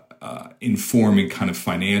 informing kind of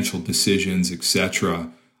financial decisions, et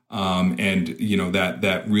cetera. And,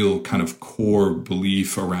 that real kind of core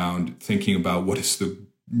belief around thinking about what is the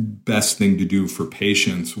best thing to do for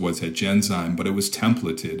patients was at Genzyme, but it was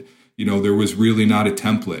templated. There was really not a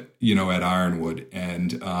template, at Ironwood,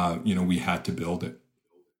 and, we had to build it.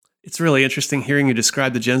 It's really interesting hearing you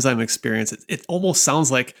describe the Genzyme experience. It almost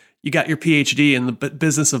sounds like you got your PhD in the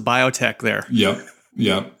business of biotech there. Yep.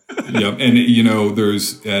 And,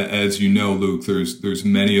 there's, as Luke, there's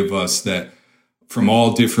many of us that from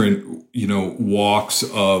all different, walks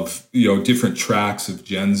of, different tracks of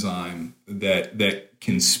Genzyme that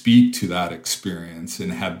can speak to that experience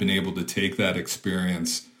and have been able to take that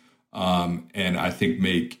experience and I think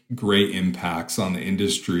make great impacts on the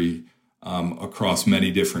industry across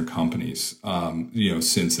many different companies,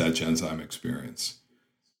 since that Genzyme experience.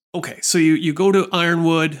 Okay, so you go to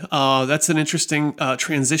Ironwood. That's an interesting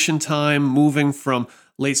transition time, moving from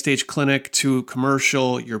late stage clinic to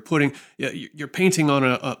commercial. You're painting on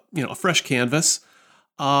a fresh canvas.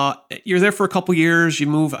 You're there for a couple years. You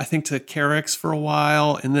move, I think, to Carex for a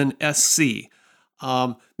while, and then SC.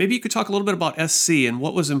 Maybe you could talk a little bit about SC and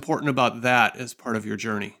what was important about that as part of your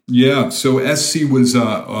journey. Yeah, so SC was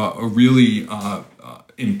a really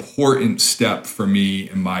important step for me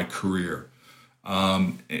in my career.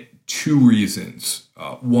 Two reasons.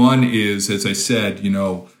 One is, as I said,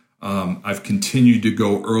 I've continued to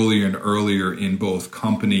go earlier and earlier in both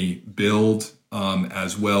company build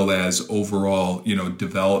as well as overall,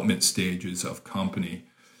 development stages of company.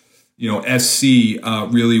 SC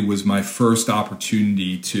really was my first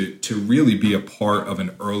opportunity to really be a part of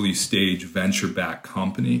an early stage venture-backed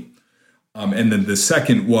company. And then the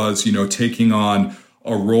second was, taking on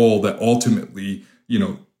a role that ultimately,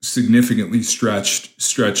 significantly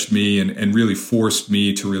stretched me and really forced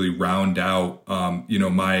me to really round out,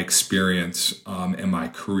 my experience and my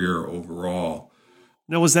career overall.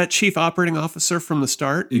 Now, was that chief operating officer from the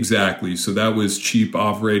start? Exactly. So that was chief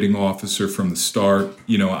operating officer from the start.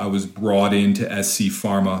 I was brought into SC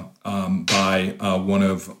Pharma by one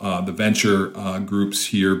of the venture groups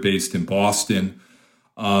here based in Boston.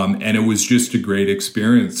 And it was just a great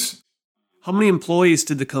experience. How many employees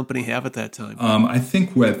did the company have at that time? I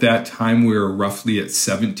think at that time we were roughly at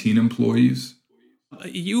 17 employees.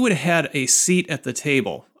 You would have had a seat at the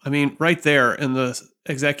table. I mean, right there in the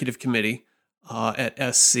executive committee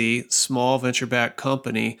at SC, small venture-backed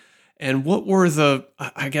company. And what were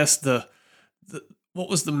what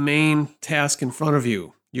was the main task in front of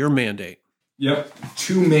you, your mandate? Yep.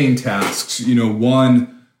 Two main tasks.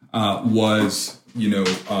 One was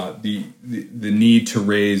the need to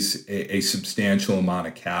raise a substantial amount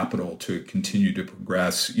of capital to continue to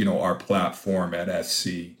progress, our platform at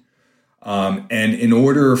SC. And in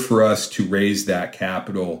order for us to raise that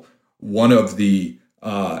capital, one of the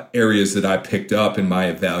areas that I picked up in my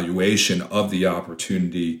evaluation of the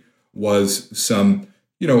opportunity was some,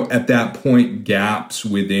 at that point, gaps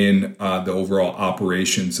within the overall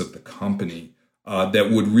operations of the company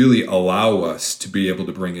that would really allow us to be able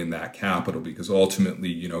to bring in that capital, because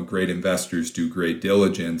ultimately, great investors do great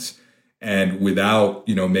diligence. And without,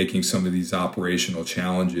 making some of these operational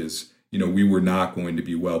challenges, we were not going to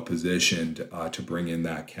be well positioned to bring in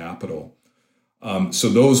that capital. So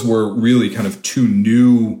those were really kind of two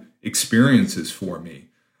new experiences for me.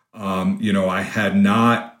 I had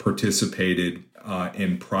not participated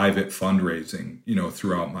in private fundraising,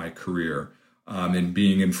 throughout my career, and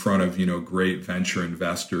being in front of, great venture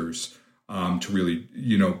investors to really,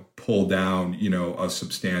 pull down, a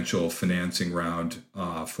substantial financing round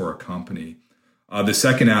for a company. The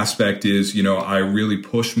second aspect is, I really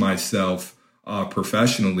pushed myself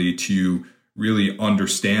professionally to really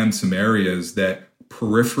understand some areas that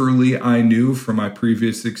peripherally I knew from my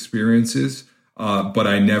previous experiences, but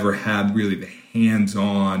I never had really the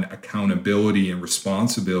hands-on accountability and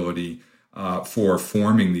responsibility for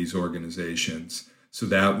forming these organizations. So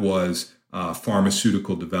that was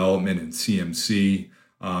pharmaceutical development and CMC,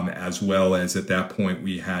 as well as at that point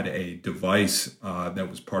we had a device that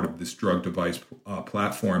was part of this drug device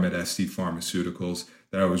platform at SC Pharmaceuticals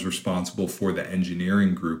that I was responsible for the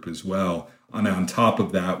engineering group as well. And on top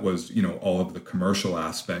of that was, all of the commercial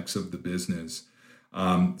aspects of the business.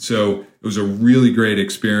 So it was a really great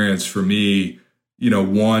experience for me,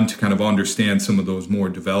 one, to kind of understand some of those more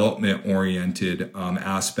development-oriented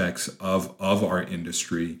aspects of our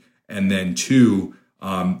industry, and then two,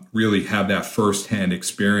 really have that firsthand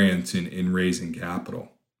experience in raising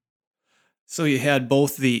capital. So you had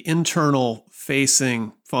both the internal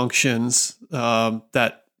facing functions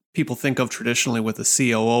that people think of traditionally with the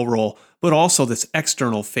COO role, but also this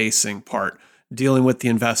external facing part, dealing with the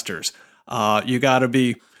investors. You got to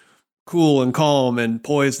be cool and calm and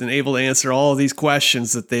poised and able to answer all of these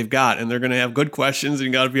questions that they've got. And they're going to have good questions, and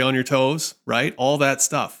you got to be on your toes, right? All that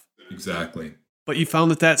stuff. Exactly. But you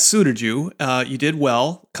found that suited you. You did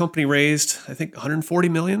well. Company raised, I think, 140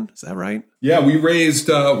 million. Is that right? Yeah, we raised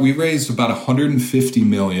about 150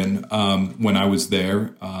 million when I was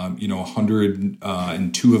there.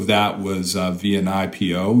 102 of that was via an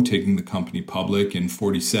IPO, taking the company public, and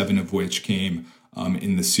 47 of which came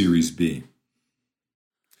in the Series B.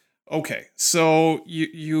 Okay, so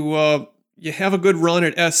you have a good run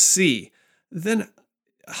at SC. Then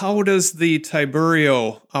how does the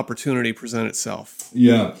Tiburio opportunity present itself?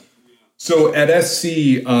 Yeah. So at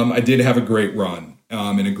SC, I did have a great run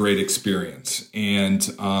and a great experience. And,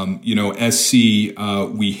 SC,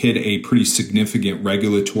 we hit a pretty significant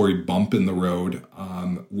regulatory bump in the road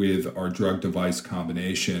with our drug device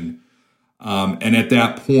combination. And at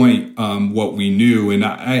that point, what we knew, and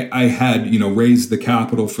I had, raised the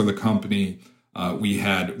capital for the company. We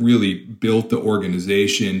had really built the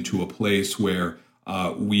organization to a place where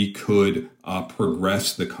we could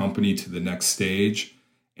progress the company to the next stage.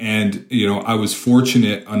 And, I was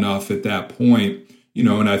fortunate enough at that point,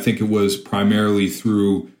 and I think it was primarily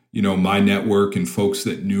through, my network and folks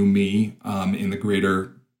that knew me in the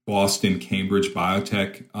greater Boston, Cambridge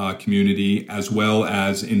biotech community, as well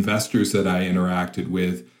as investors that I interacted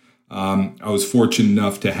with. I was fortunate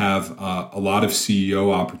enough to have a lot of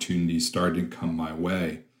CEO opportunities starting to come my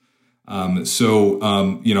way.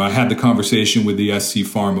 I had the conversation with the SC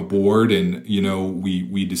Pharma board, and,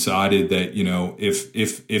 we decided that,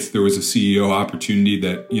 if there was a CEO opportunity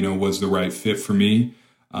that, was the right fit for me,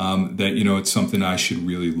 that, it's something I should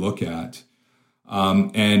really look at.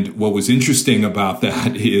 And what was interesting about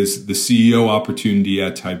that is the CEO opportunity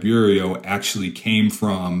at Tiburio actually came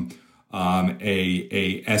from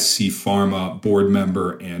a SC Pharma board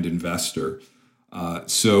member and investor.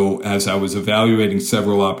 So as I was evaluating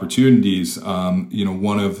several opportunities,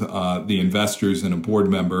 one of the investors and a board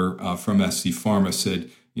member from SC Pharma said,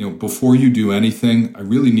 before you do anything, I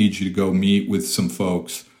really need you to go meet with some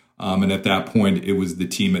folks. And at that point, it was the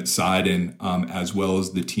team at Sidon as well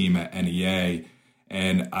as the team at NEA.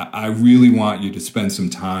 And I really want you to spend some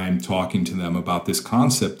time talking to them about this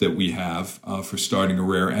concept that we have for starting a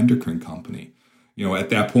rare endocrine company. At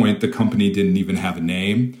that point, the company didn't even have a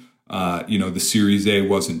name. The Series A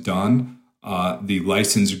wasn't done. The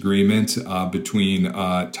license agreement between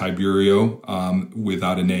Tiburio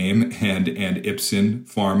without a name and Ipsen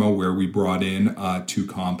Pharma, where we brought in 2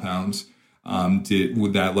 compounds,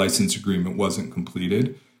 that license agreement wasn't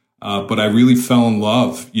completed. But I really fell in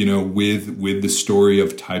love, with the story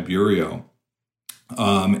of Tiburio.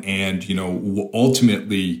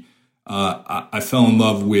 Ultimately, I fell in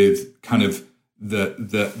love with kind of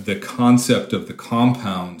the concept of the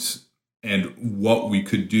compounds and what we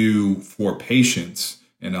could do for patients.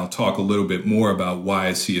 And I'll talk a little bit more about why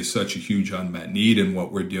I see such a huge unmet need in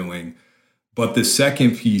what we're doing. But the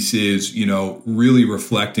second piece is, really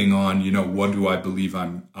reflecting on, what do I believe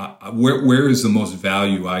where is the most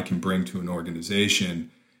value I can bring to an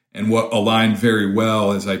organization? And what aligned very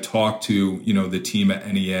well as I talked to, the team at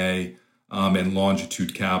NEA and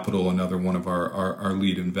Longitude Capital, another one of our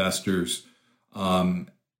lead investors,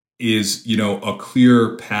 is, a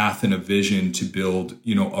clear path and a vision to build,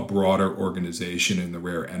 a broader organization in the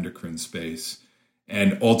rare endocrine space.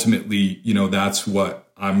 And ultimately, that's what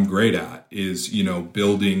I'm great at is,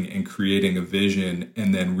 building and creating a vision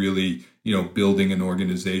and then really, building an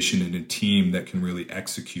organization and a team that can really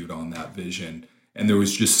execute on that vision. And there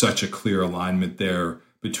was just such a clear alignment there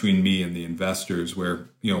between me and the investors where,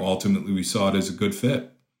 ultimately we saw it as a good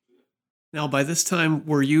fit. Now, by this time,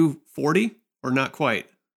 were you 40 or not quite?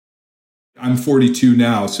 I'm 42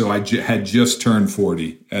 now, so I had just turned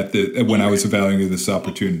 40 when I was evaluating this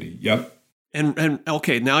opportunity. Yep. And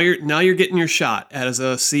okay, now you're getting your shot as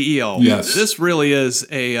a CEO. Yes. This really is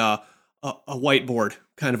a whiteboard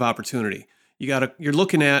kind of opportunity. You're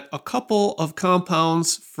looking at a couple of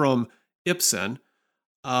compounds from Ipsen,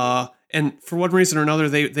 and for one reason or another,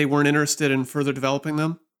 they weren't interested in further developing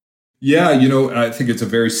them. Yeah, I think it's a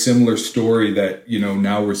very similar story that,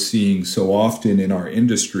 now we're seeing so often in our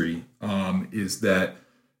industry, is that,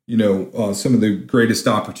 some of the greatest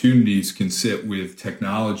opportunities can sit with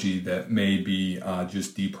technology that may be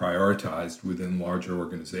just deprioritized within larger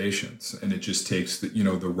organizations. And it just takes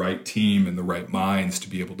the right team and the right minds to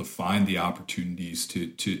be able to find the opportunities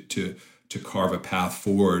to carve a path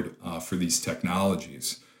forward for these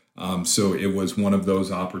technologies. So it was one of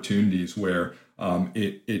those opportunities where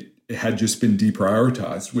it had just been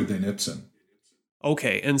deprioritized within Ipsen.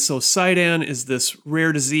 Okay, and so SIDAN is this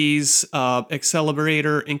rare disease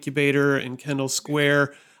accelerator, incubator in Kendall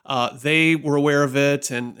Square. They were aware of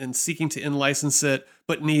it and seeking to in-license it,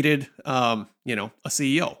 but needed a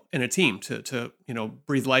CEO and a team to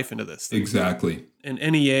breathe life into this thing. Exactly. And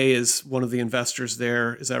NEA is one of the investors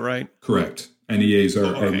there. Is that right? Correct. NEA is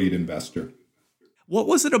our lead investor. What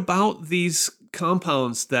was it about these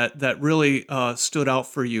compounds that really stood out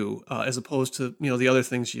for you as opposed to the other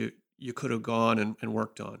things you could have gone and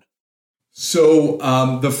worked on? So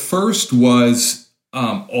the first was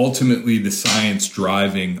ultimately the science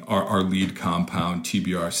driving our lead compound,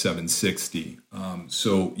 TBR-760.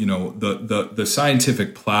 So the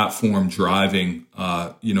scientific platform driving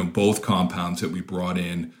both compounds that we brought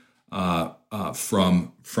in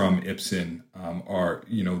from Ipsen are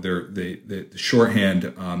the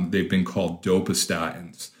shorthand they've been called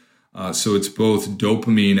dopastatins. So it's both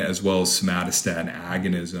dopamine as well as somatostatin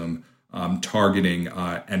agonism. Targeting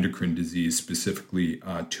endocrine disease, specifically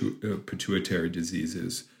pituitary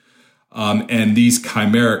diseases. And these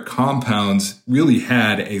chimeric compounds really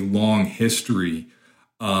had a long history,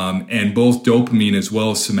 and both dopamine as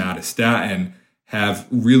well as somatostatin have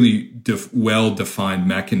really well-defined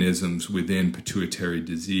mechanisms within pituitary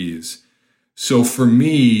disease. So for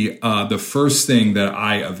me, the first thing that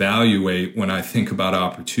I evaluate when I think about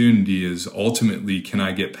opportunity is ultimately, can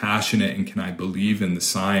I get passionate and can I believe in the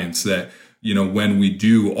science that, when we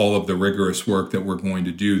do all of the rigorous work that we're going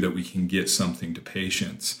to do, that we can get something to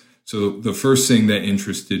patients. So the first thing that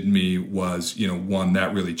interested me was, one,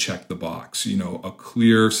 that really checked the box, a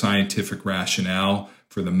clear scientific rationale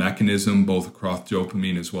for the mechanism, both across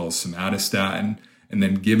dopamine as well as somatostatin. And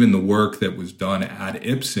then given the work that was done at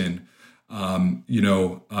Ipsen, there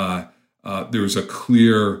was a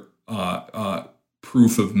clear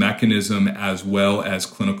proof of mechanism as well as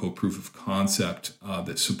clinical proof of concept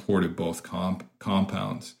that supported both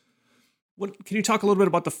compounds. Can you talk a little bit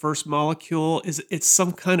about the first molecule? It's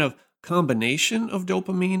some kind of combination of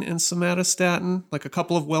dopamine and somatostatin, like a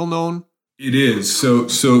couple of well-known? It is. So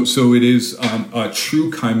it is a true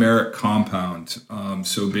chimeric compound.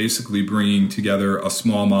 So basically bringing together a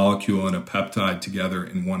small molecule and a peptide together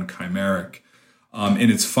in one chimeric. In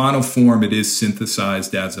its final form, it is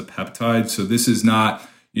synthesized as a peptide. So this is not,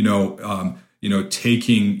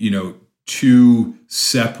 taking, two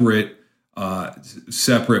separate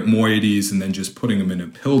moieties and then just putting them in a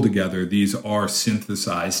pill together. These are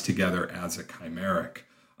synthesized together as a chimeric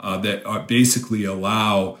that basically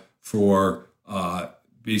allow for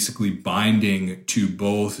basically binding to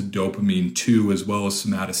both dopamine 2 as well as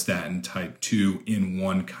somatostatin type 2 in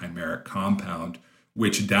one chimeric compound,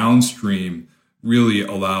 which downstream really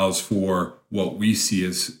allows for what we see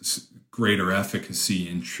as greater efficacy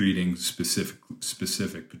in treating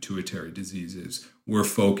specific pituitary diseases. We're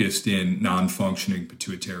focused in non-functioning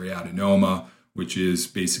pituitary adenoma, which is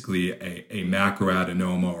basically a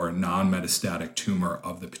macroadenoma or a non-metastatic tumor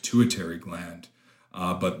of the pituitary gland.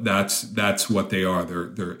 But that's what they are.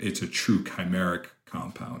 It's a true chimeric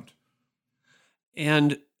compound.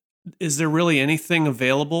 And is there really anything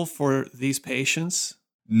available for these patients?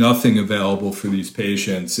 Nothing available for these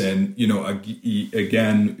patients. And,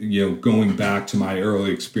 again, going back to my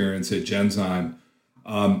early experience at Genzyme,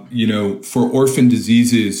 for orphan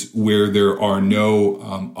diseases where there are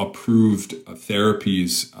no approved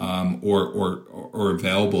therapies or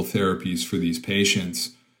available therapies for these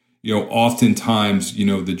patients, oftentimes,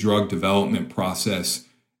 the drug development process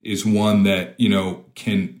is one that,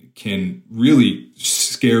 can really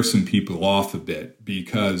scare some people off a bit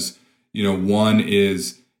because, one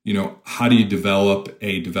is, how do you develop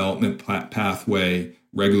a development pathway,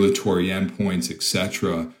 regulatory endpoints, et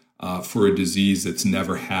cetera, for a disease that's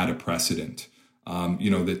never had a precedent?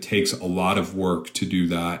 That takes a lot of work to do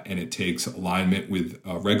that, and it takes alignment with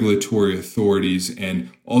regulatory authorities and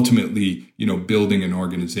ultimately, building an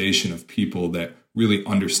organization of people that really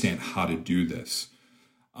understand how to do this.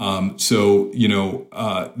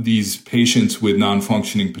 These patients with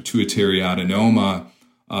non-functioning pituitary adenoma,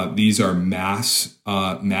 these are mass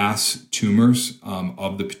tumors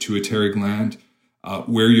of the pituitary gland.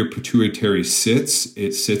 Where your pituitary sits,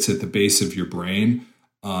 it sits at the base of your brain.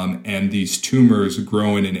 And these tumors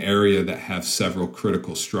grow in an area that have several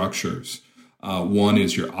critical structures. One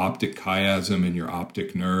is your optic chiasm and your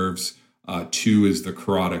optic nerves. Two is the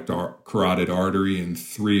carotid artery, and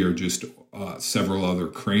three are just several other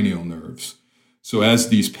cranial nerves. So as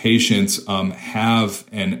these patients have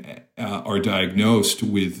and are diagnosed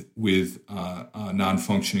with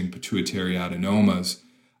non-functioning pituitary adenomas,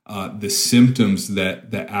 the symptoms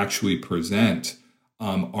that actually present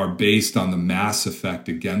are based on the mass effect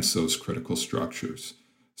against those critical structures.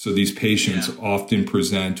 So these patients often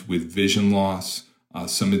present with vision loss.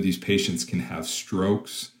 Some of these patients can have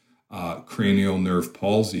strokes, cranial nerve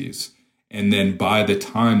palsies. And then by the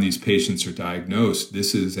time these patients are diagnosed,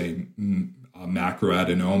 this is a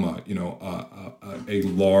macroadenoma, a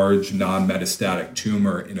large non-metastatic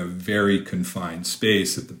tumor in a very confined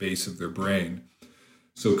space at the base of their brain.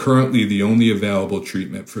 So currently, the only available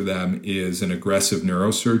treatment for them is an aggressive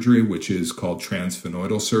neurosurgery, which is called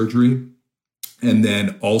transsphenoidal surgery, and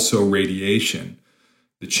then also radiation.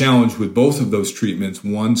 The challenge with both of those treatments,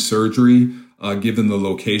 one, surgery, given the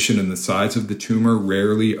location and the size of the tumor,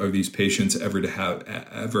 rarely are these patients ever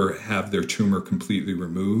have their tumor completely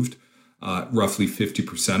removed. Roughly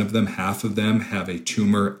 50% of them, half of them, have a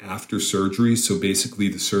tumor after surgery. So basically,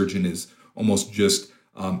 the surgeon is almost just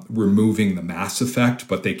removing the mass effect,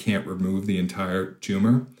 but they can't remove the entire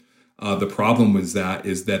tumor. The problem with that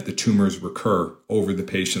is that the tumors recur over the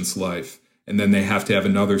patient's life, and then they have to have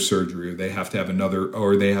another surgery, or they have to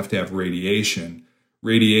have radiation.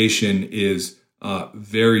 Radiation is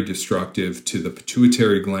very destructive to the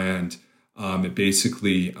pituitary gland. It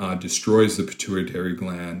basically destroys the pituitary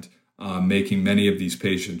gland, making many of these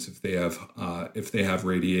patients, if they have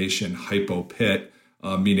radiation, hypopit,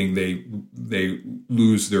 meaning they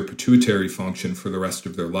lose their pituitary function for the rest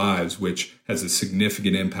of their lives, which has a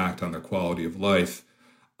significant impact on their quality of life.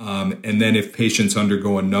 And then if patients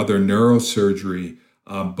undergo another neurosurgery,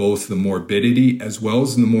 both the morbidity as well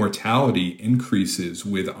as the mortality increases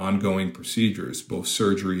with ongoing procedures, both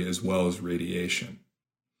surgery as well as radiation.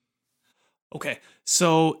 Okay,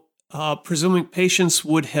 so presuming patients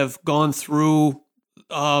would have gone through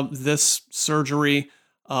this surgery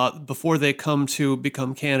before they come to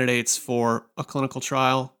become candidates for a clinical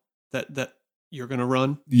trial that you're going to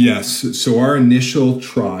run? Yes. So our initial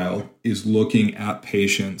trial is looking at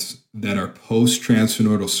patients that are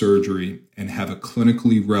post-transsphenoidal surgery and have a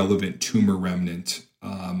clinically relevant tumor remnant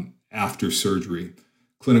after surgery.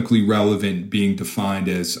 Clinically relevant being defined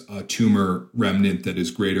as a tumor remnant that is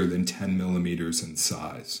greater than 10 millimeters in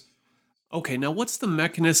size. Okay, now what's the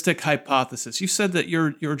mechanistic hypothesis? You said that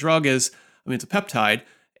your drug is, it's a peptide,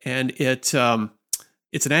 and it's an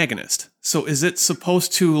agonist. So is it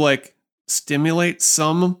supposed to stimulate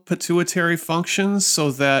some pituitary functions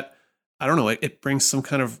so that, it brings some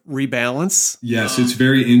kind of rebalance? Yes, it's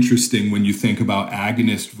very interesting when you think about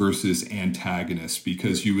agonist versus antagonist,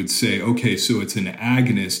 because you would say, okay, so it's an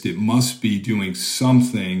agonist, it must be doing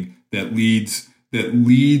something that leads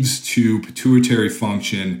to pituitary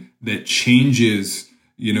function that changes,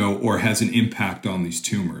 or has an impact on these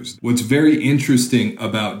tumors. What's very interesting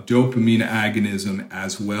about dopamine agonism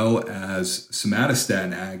as well as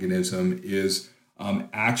somatostatin agonism is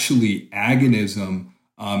actually agonism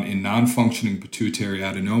in non-functioning pituitary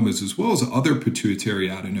adenomas, as well as other pituitary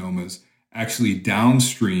adenomas, actually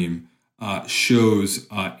downstream shows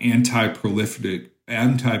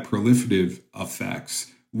anti-proliferative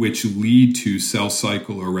effects, which lead to cell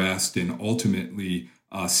cycle arrest and ultimately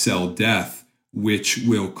cell death, which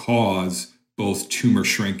will cause both tumor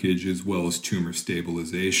shrinkage as well as tumor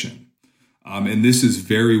stabilization. And this is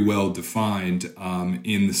very well defined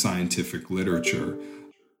in the scientific literature.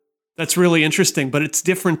 That's really interesting, but it's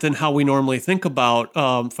different than how we normally think about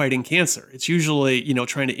fighting cancer. It's usually,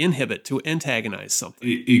 trying to inhibit, to antagonize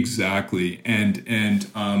something. Exactly. And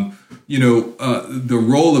the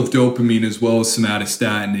role of dopamine as well as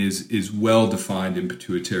somatostatin is well defined in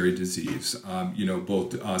pituitary disease.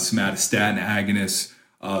 Both somatostatin agonists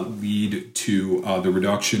lead to the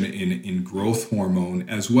reduction in growth hormone,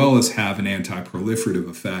 as well as have an anti-proliferative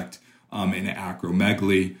effect in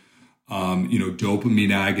acromegaly.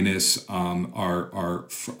 Dopamine agonists are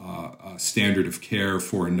standard of care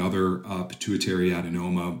for another pituitary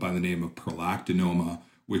adenoma by the name of prolactinoma,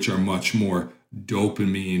 which are much more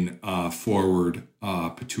dopamine forward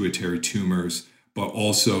pituitary tumors, but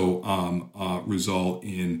also result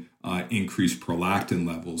in increased prolactin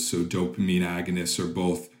levels. So dopamine agonists are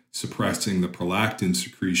both suppressing the prolactin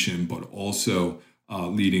secretion, but also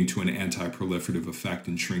leading to an anti-proliferative effect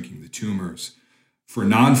in shrinking the tumors. For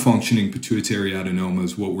non-functioning pituitary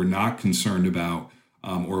adenomas, what we're not concerned about,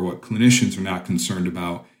 or what clinicians are not concerned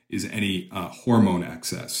about, is any hormone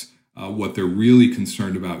excess. What they're really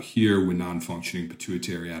concerned about here with non-functioning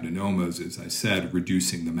pituitary adenomas is, as I said,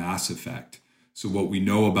 reducing the mass effect. So what we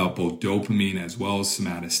know about both dopamine as well as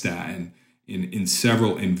somatostatin in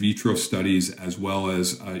several in vitro studies, as well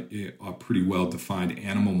as a pretty well-defined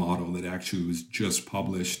animal model that actually was just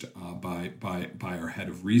published by our head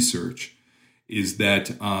of research, is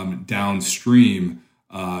that downstream,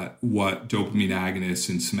 what dopamine agonists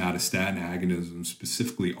and somatostatin agonism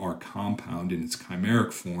specifically are compound in its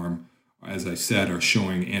chimeric form, as I said, are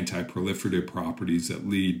showing anti-proliferative properties that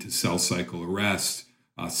lead to cell cycle arrest,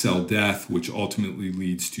 cell death, which ultimately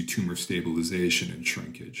leads to tumor stabilization and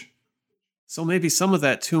shrinkage. So maybe some of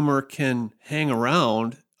that tumor can hang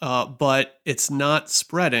around, but it's not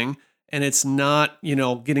spreading, and it's not,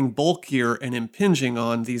 getting bulkier and impinging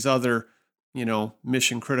on these other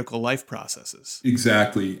mission critical life processes.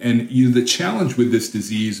 Exactly. And the challenge with this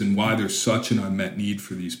disease and why there's such an unmet need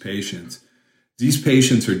for these patients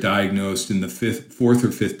are diagnosed in the fourth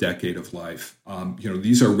or fifth decade of life.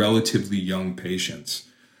 These are relatively young patients.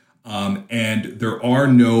 And there are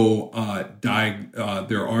no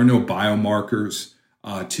biomarkers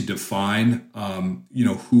to define,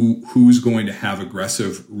 who's going to have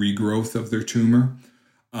aggressive regrowth of their tumor.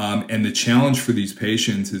 And the challenge for these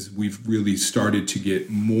patients is we've really started to get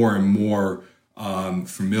more and more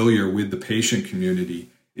familiar with the patient community,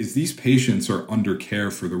 is these patients are under care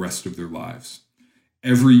for the rest of their lives.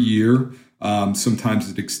 Every year, sometimes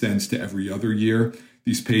it extends to every other year,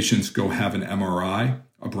 these patients go have an MRI,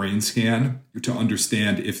 a brain scan, to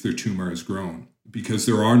understand if their tumor has grown, because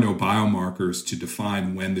there are no biomarkers to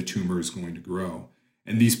define when the tumor is going to grow.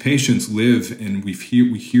 And these patients live, and we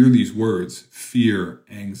hear these words, fear,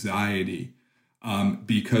 anxiety,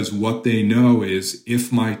 because what they know is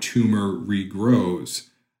if my tumor regrows,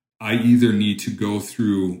 I either need to go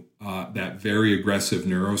through that very aggressive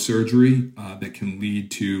neurosurgery that can lead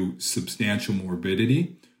to substantial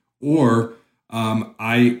morbidity, or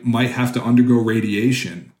I might have to undergo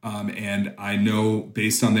radiation. And I know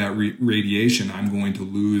based on that radiation, I'm going to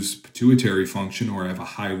lose pituitary function, or I have a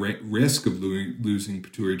high risk of losing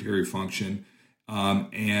pituitary function.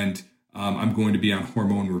 And I'm going to be on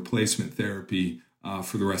hormone replacement therapy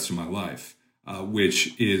for the rest of my life,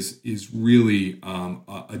 which is really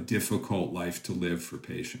a difficult life to live for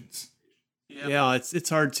patients. Yeah, it's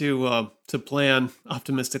hard to plan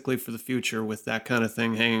optimistically for the future with that kind of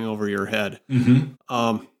thing hanging over your head.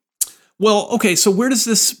 Mm-hmm. Well, okay, so where does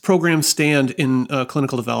this program stand in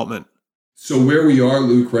clinical development? So where we are,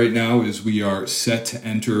 Luke, right now is we are set to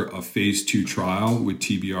enter a phase 2 trial with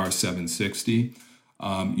TBR-760.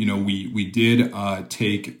 We did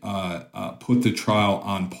put the trial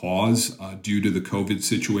on pause due to the COVID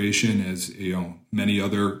situation, as many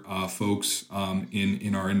other folks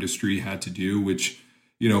in our industry had to do, which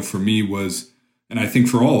for me was, and I think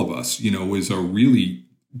for all of us, was a really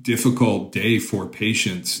difficult day for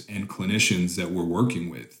patients and clinicians that we're working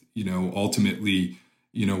with. Ultimately,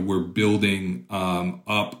 we're building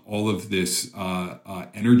up all of this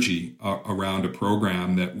energy around a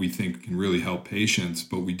program that we think can really help patients,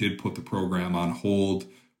 but we did put the program on hold.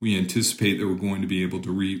 We anticipate that we're going to be able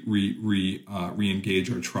to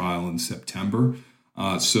re-engage our trial in September.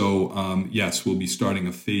 Yes, we'll be starting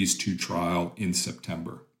a phase 2 trial in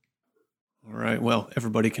September. All right. Well,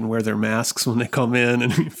 everybody can wear their masks when they come in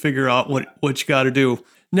and figure out what you got to do.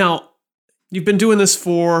 Now, you've been doing this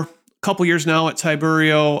for a couple years now at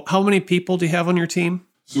Tiburio. How many people do you have on your team?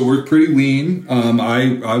 So we're pretty lean.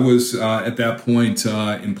 I was at that point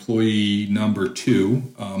employee number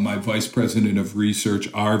 2. My vice president of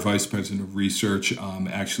research, our vice president of research,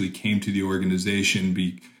 actually came to the organization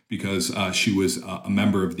because she was a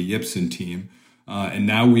member of the Ipsen team. And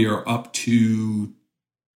now we are up to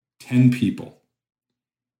 10 people.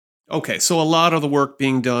 Okay, so a lot of the work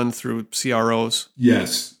being done through CROs.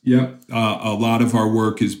 Yes. Yep. A lot of our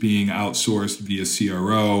work is being outsourced via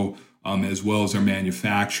CRO, as well as our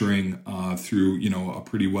manufacturing through, a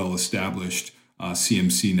pretty well-established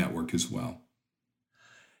CMC network as well.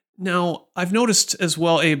 Now, I've noticed as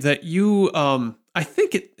well, Abe, that you, I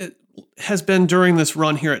think it has been during this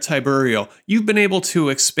run here at Tiburio, you've been able to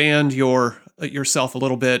expand yourself a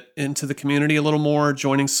little bit into the community a little more,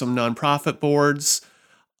 joining some nonprofit boards.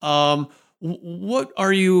 Can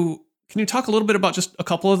you talk a little bit about just a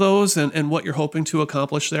couple of those and what you're hoping to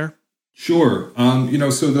accomplish there? Sure.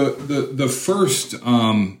 So the first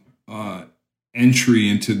entry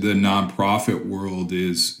into the nonprofit world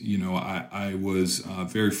is, I was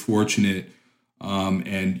very fortunate,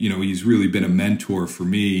 and he's really been a mentor for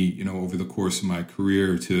me, over the course of my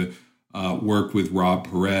career to work with Rob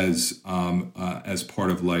Perez as part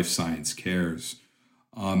of Life Science Cares.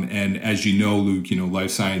 And as you know, Luke,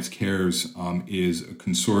 Life Science Cares is a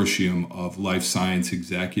consortium of life science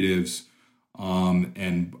executives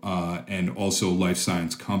and also life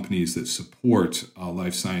science companies that support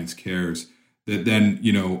Life Science Cares that then,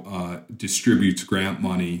 distributes grant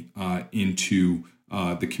money into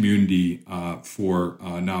the community for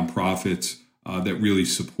nonprofits that really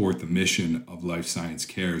support the mission of Life Science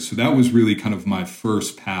Cares. So that was really kind of my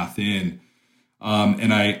first path in.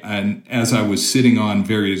 And as I was sitting on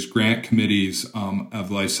various grant committees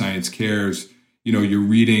of Life Science Cares, you're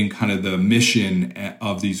reading kind of the mission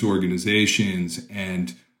of these organizations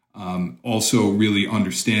and also really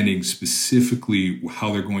understanding specifically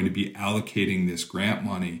how they're going to be allocating this grant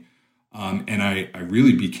money. And I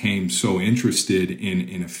really became so interested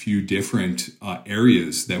in a few different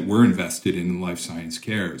areas that we're invested in Life Science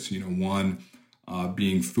Cares. One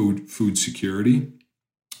being food security.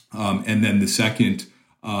 And then the second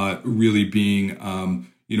really being,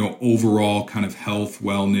 overall kind of health,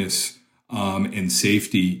 wellness, and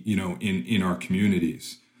safety, in our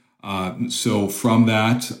communities. So from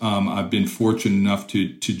that, I've been fortunate enough to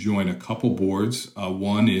join a couple boards.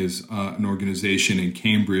 One is an organization in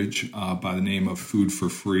Cambridge by the name of Food for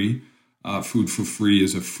Free. Food for Free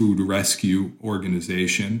is a food rescue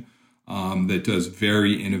organization that does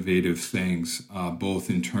very innovative things, both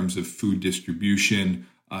in terms of food distribution,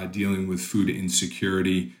 dealing with food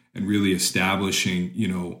insecurity, and really establishing,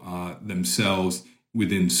 themselves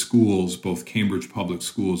within schools, both Cambridge public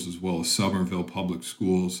schools as well as Somerville public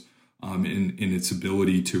schools, in its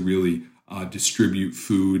ability to really distribute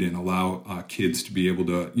food and allow kids to be able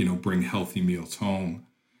to, bring healthy meals home.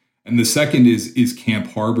 And the second is Camp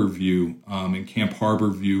Harborview. And Camp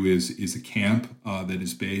Harborview is a camp that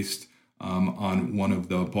is based on one of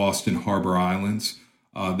the Boston Harbor Islands.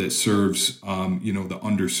 That serves, the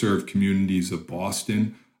underserved communities of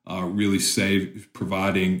Boston, really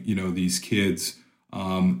providing, these kids,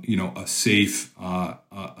 a safe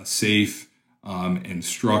and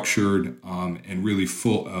structured and really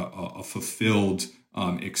a fulfilled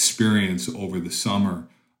experience over the summer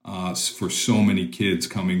for so many kids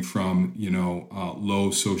coming from, low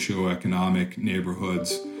socioeconomic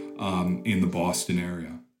neighborhoods in the Boston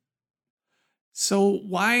area. So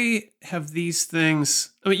why have these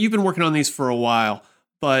things, you've been working on these for a while,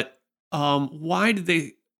 but why did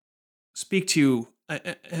they speak to you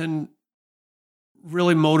and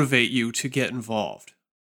really motivate you to get involved?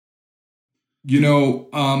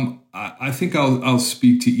 I think I'll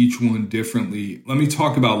speak to each one differently. Let me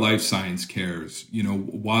talk about Life Science Cares.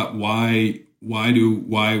 Why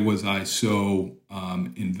was I so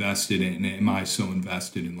invested in, am I so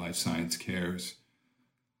invested in Life Science Cares?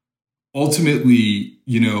 Ultimately,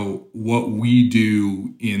 what we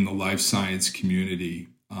do in the life science community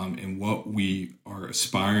and what we are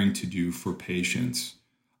aspiring to do for patients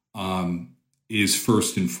is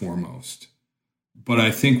first and foremost. But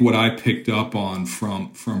I think what I picked up on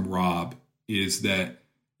from Rob is that,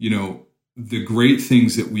 the great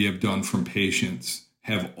things that we have done from patients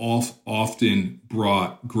have often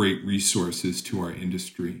brought great resources to our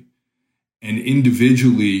industry. And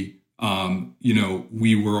individually,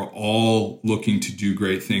 we were all looking to do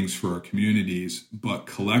great things for our communities, but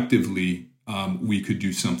collectively, we could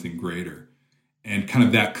do something greater. And kind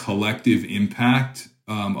of that collective impact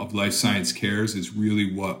of Life Science Cares is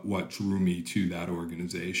really what drew me to that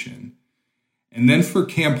organization. And then for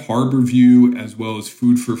Camp Harborview, as well as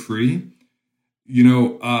Food for Free,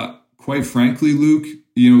 quite frankly, Luke,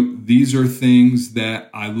 these are things that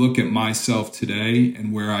I look at myself today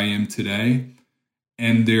and where I am today.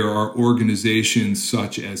 And there are organizations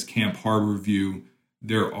such as Camp Harborview.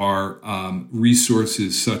 There are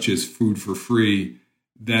resources such as Food for Free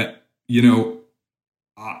that,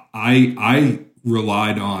 I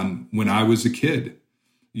relied on when I was a kid.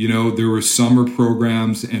 There were summer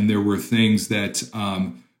programs and there were things that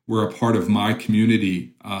were a part of my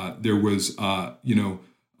community. There was,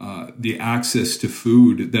 the access to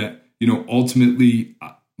food that, ultimately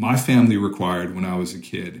my family required when I was a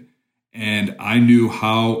kid. And I knew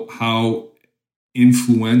how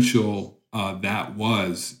influential that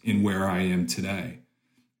was in where I am today.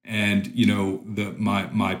 And,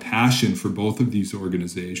 my passion for both of these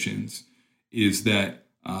organizations is that,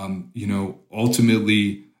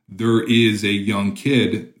 ultimately there is a young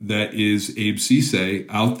kid that is Abe Ceesay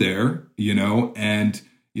out there, and,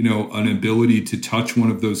 an ability to touch one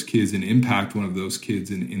of those kids and impact one of those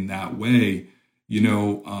kids in that way,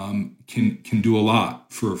 can do a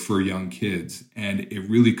lot for young kids. And it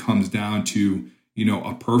really comes down to,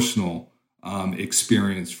 a personal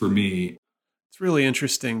experience for me. It's really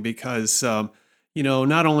interesting because,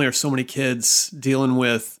 not only are so many kids dealing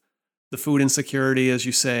with the food insecurity, as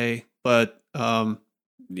you say, but, the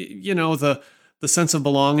sense of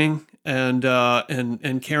belonging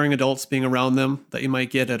and caring adults being around them that you might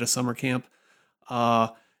get at a summer camp.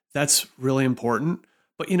 That's really important.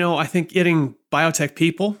 But, I think getting biotech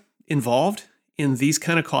people involved in these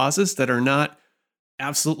kind of causes that are not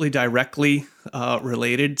absolutely directly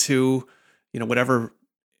related to, whatever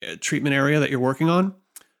treatment area that you're working on,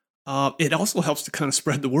 it also helps to kind of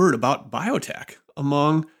spread the word about biotech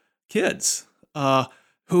among kids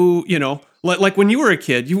who, like when you were a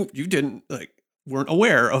kid, you didn't weren't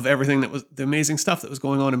aware of everything that was the amazing stuff that was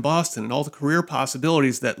going on in Boston and all the career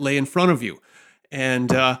possibilities that lay in front of you.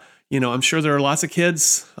 And, I'm sure there are lots of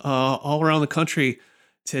kids all around the country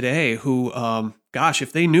today who,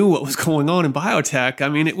 if they knew what was going on in biotech, I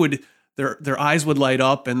mean, their eyes would light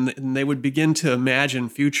up and they would begin to imagine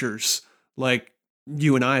futures like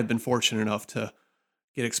you and I have been fortunate enough to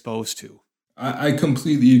get exposed to. I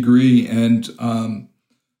completely agree. And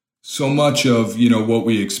so much of, what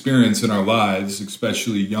we experience in our lives,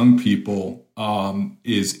 especially young people,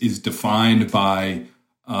 is defined by,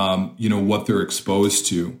 what they're exposed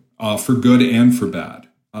to, for good and for bad.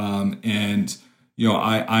 And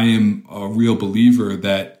I am a real believer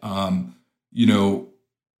that,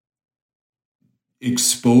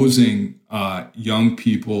 exposing young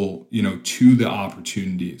people, to the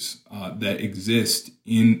opportunities that exist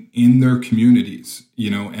in their communities,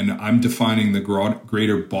 and I'm defining the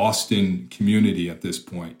greater Boston community at this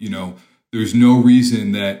point. There's no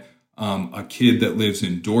reason that a kid that lives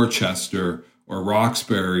in Dorchester or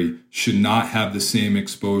Roxbury should not have the same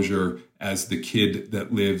exposure as the kid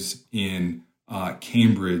that lives in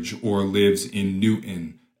Cambridge or lives in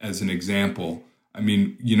Newton, as an example. I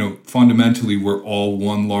mean, fundamentally, we're all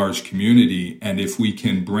one large community. And if we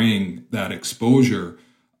can bring that exposure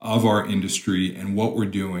of our industry and what we're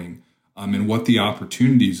doing and what the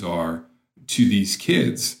opportunities are to these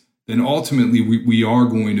kids, then ultimately we are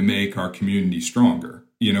going to make our community stronger.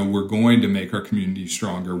 We're going to make our community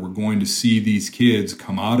stronger. We're going to see these kids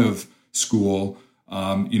come out of school,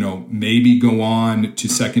 maybe go on to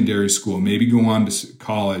secondary school, maybe go on to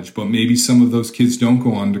college, but maybe some of those kids don't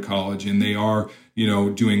go on to college and they are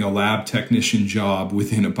doing a lab technician job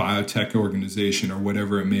within a biotech organization or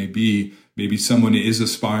whatever it may be. Maybe someone is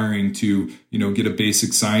aspiring to, get a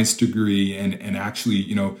basic science degree and actually,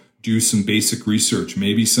 do some basic research.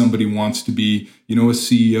 Maybe somebody wants to be, a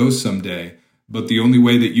CEO someday. But the only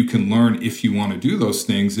way that you can learn if you want to do those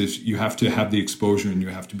things is you have to have the exposure and you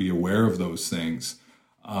have to be aware of those things.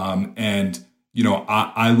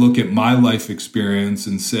 I look at my life experience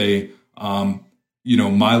and say,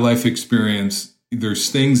 my life experience, there's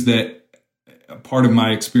things that part of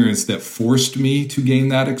my experience that forced me to gain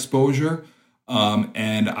that exposure.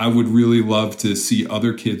 And I would really love to see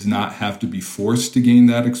other kids not have to be forced to gain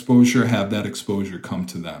that exposure, have that exposure come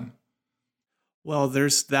to them. Well,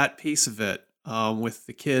 there's that piece of it with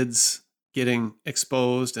the kids getting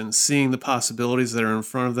exposed and seeing the possibilities that are in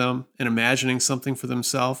front of them and imagining something for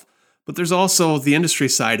themselves. But there's also the industry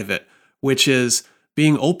side of it, which is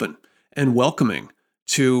being open and welcoming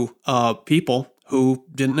to people who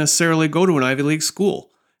didn't necessarily go to an Ivy League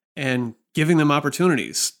school and giving them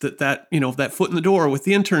opportunities, that foot in the door with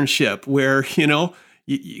the internship where,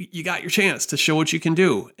 you got your chance to show what you can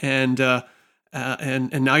do. And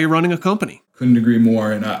now you're running a company. Couldn't agree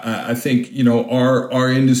more. And I think,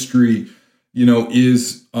 our industry,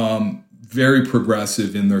 is very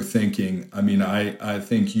progressive in their thinking. I mean, I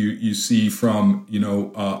think you see from,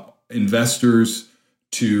 investors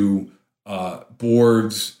to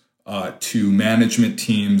boards to management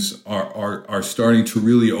teams are starting to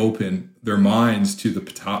really open their minds to the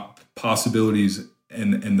possibilities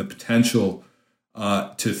and the potential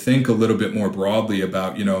to think a little bit more broadly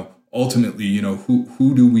about, ultimately,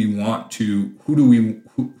 who do we want to,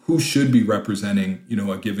 who should be representing,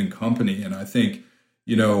 a given company. And I think,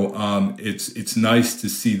 it's nice to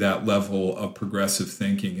see that level of progressive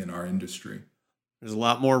thinking in our industry. There's a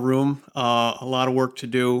lot more room, a lot of work to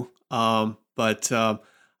do. But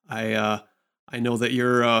I know that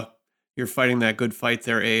you're fighting that good fight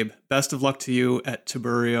there, Abe. Best of luck to you at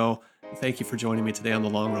Tiburio. Thank you for joining me today on The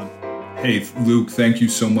Long Run. Hey, Luke, thank you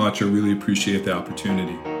so much. I really appreciate the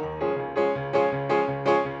opportunity.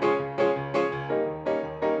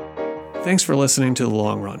 Thanks for listening to The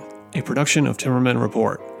Long Run, a production of Timmerman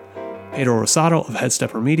Report. Pedro Rosado of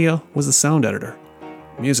Headstepper Media was the sound editor.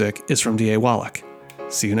 Music is from D.A. Wallach.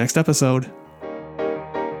 See you next episode.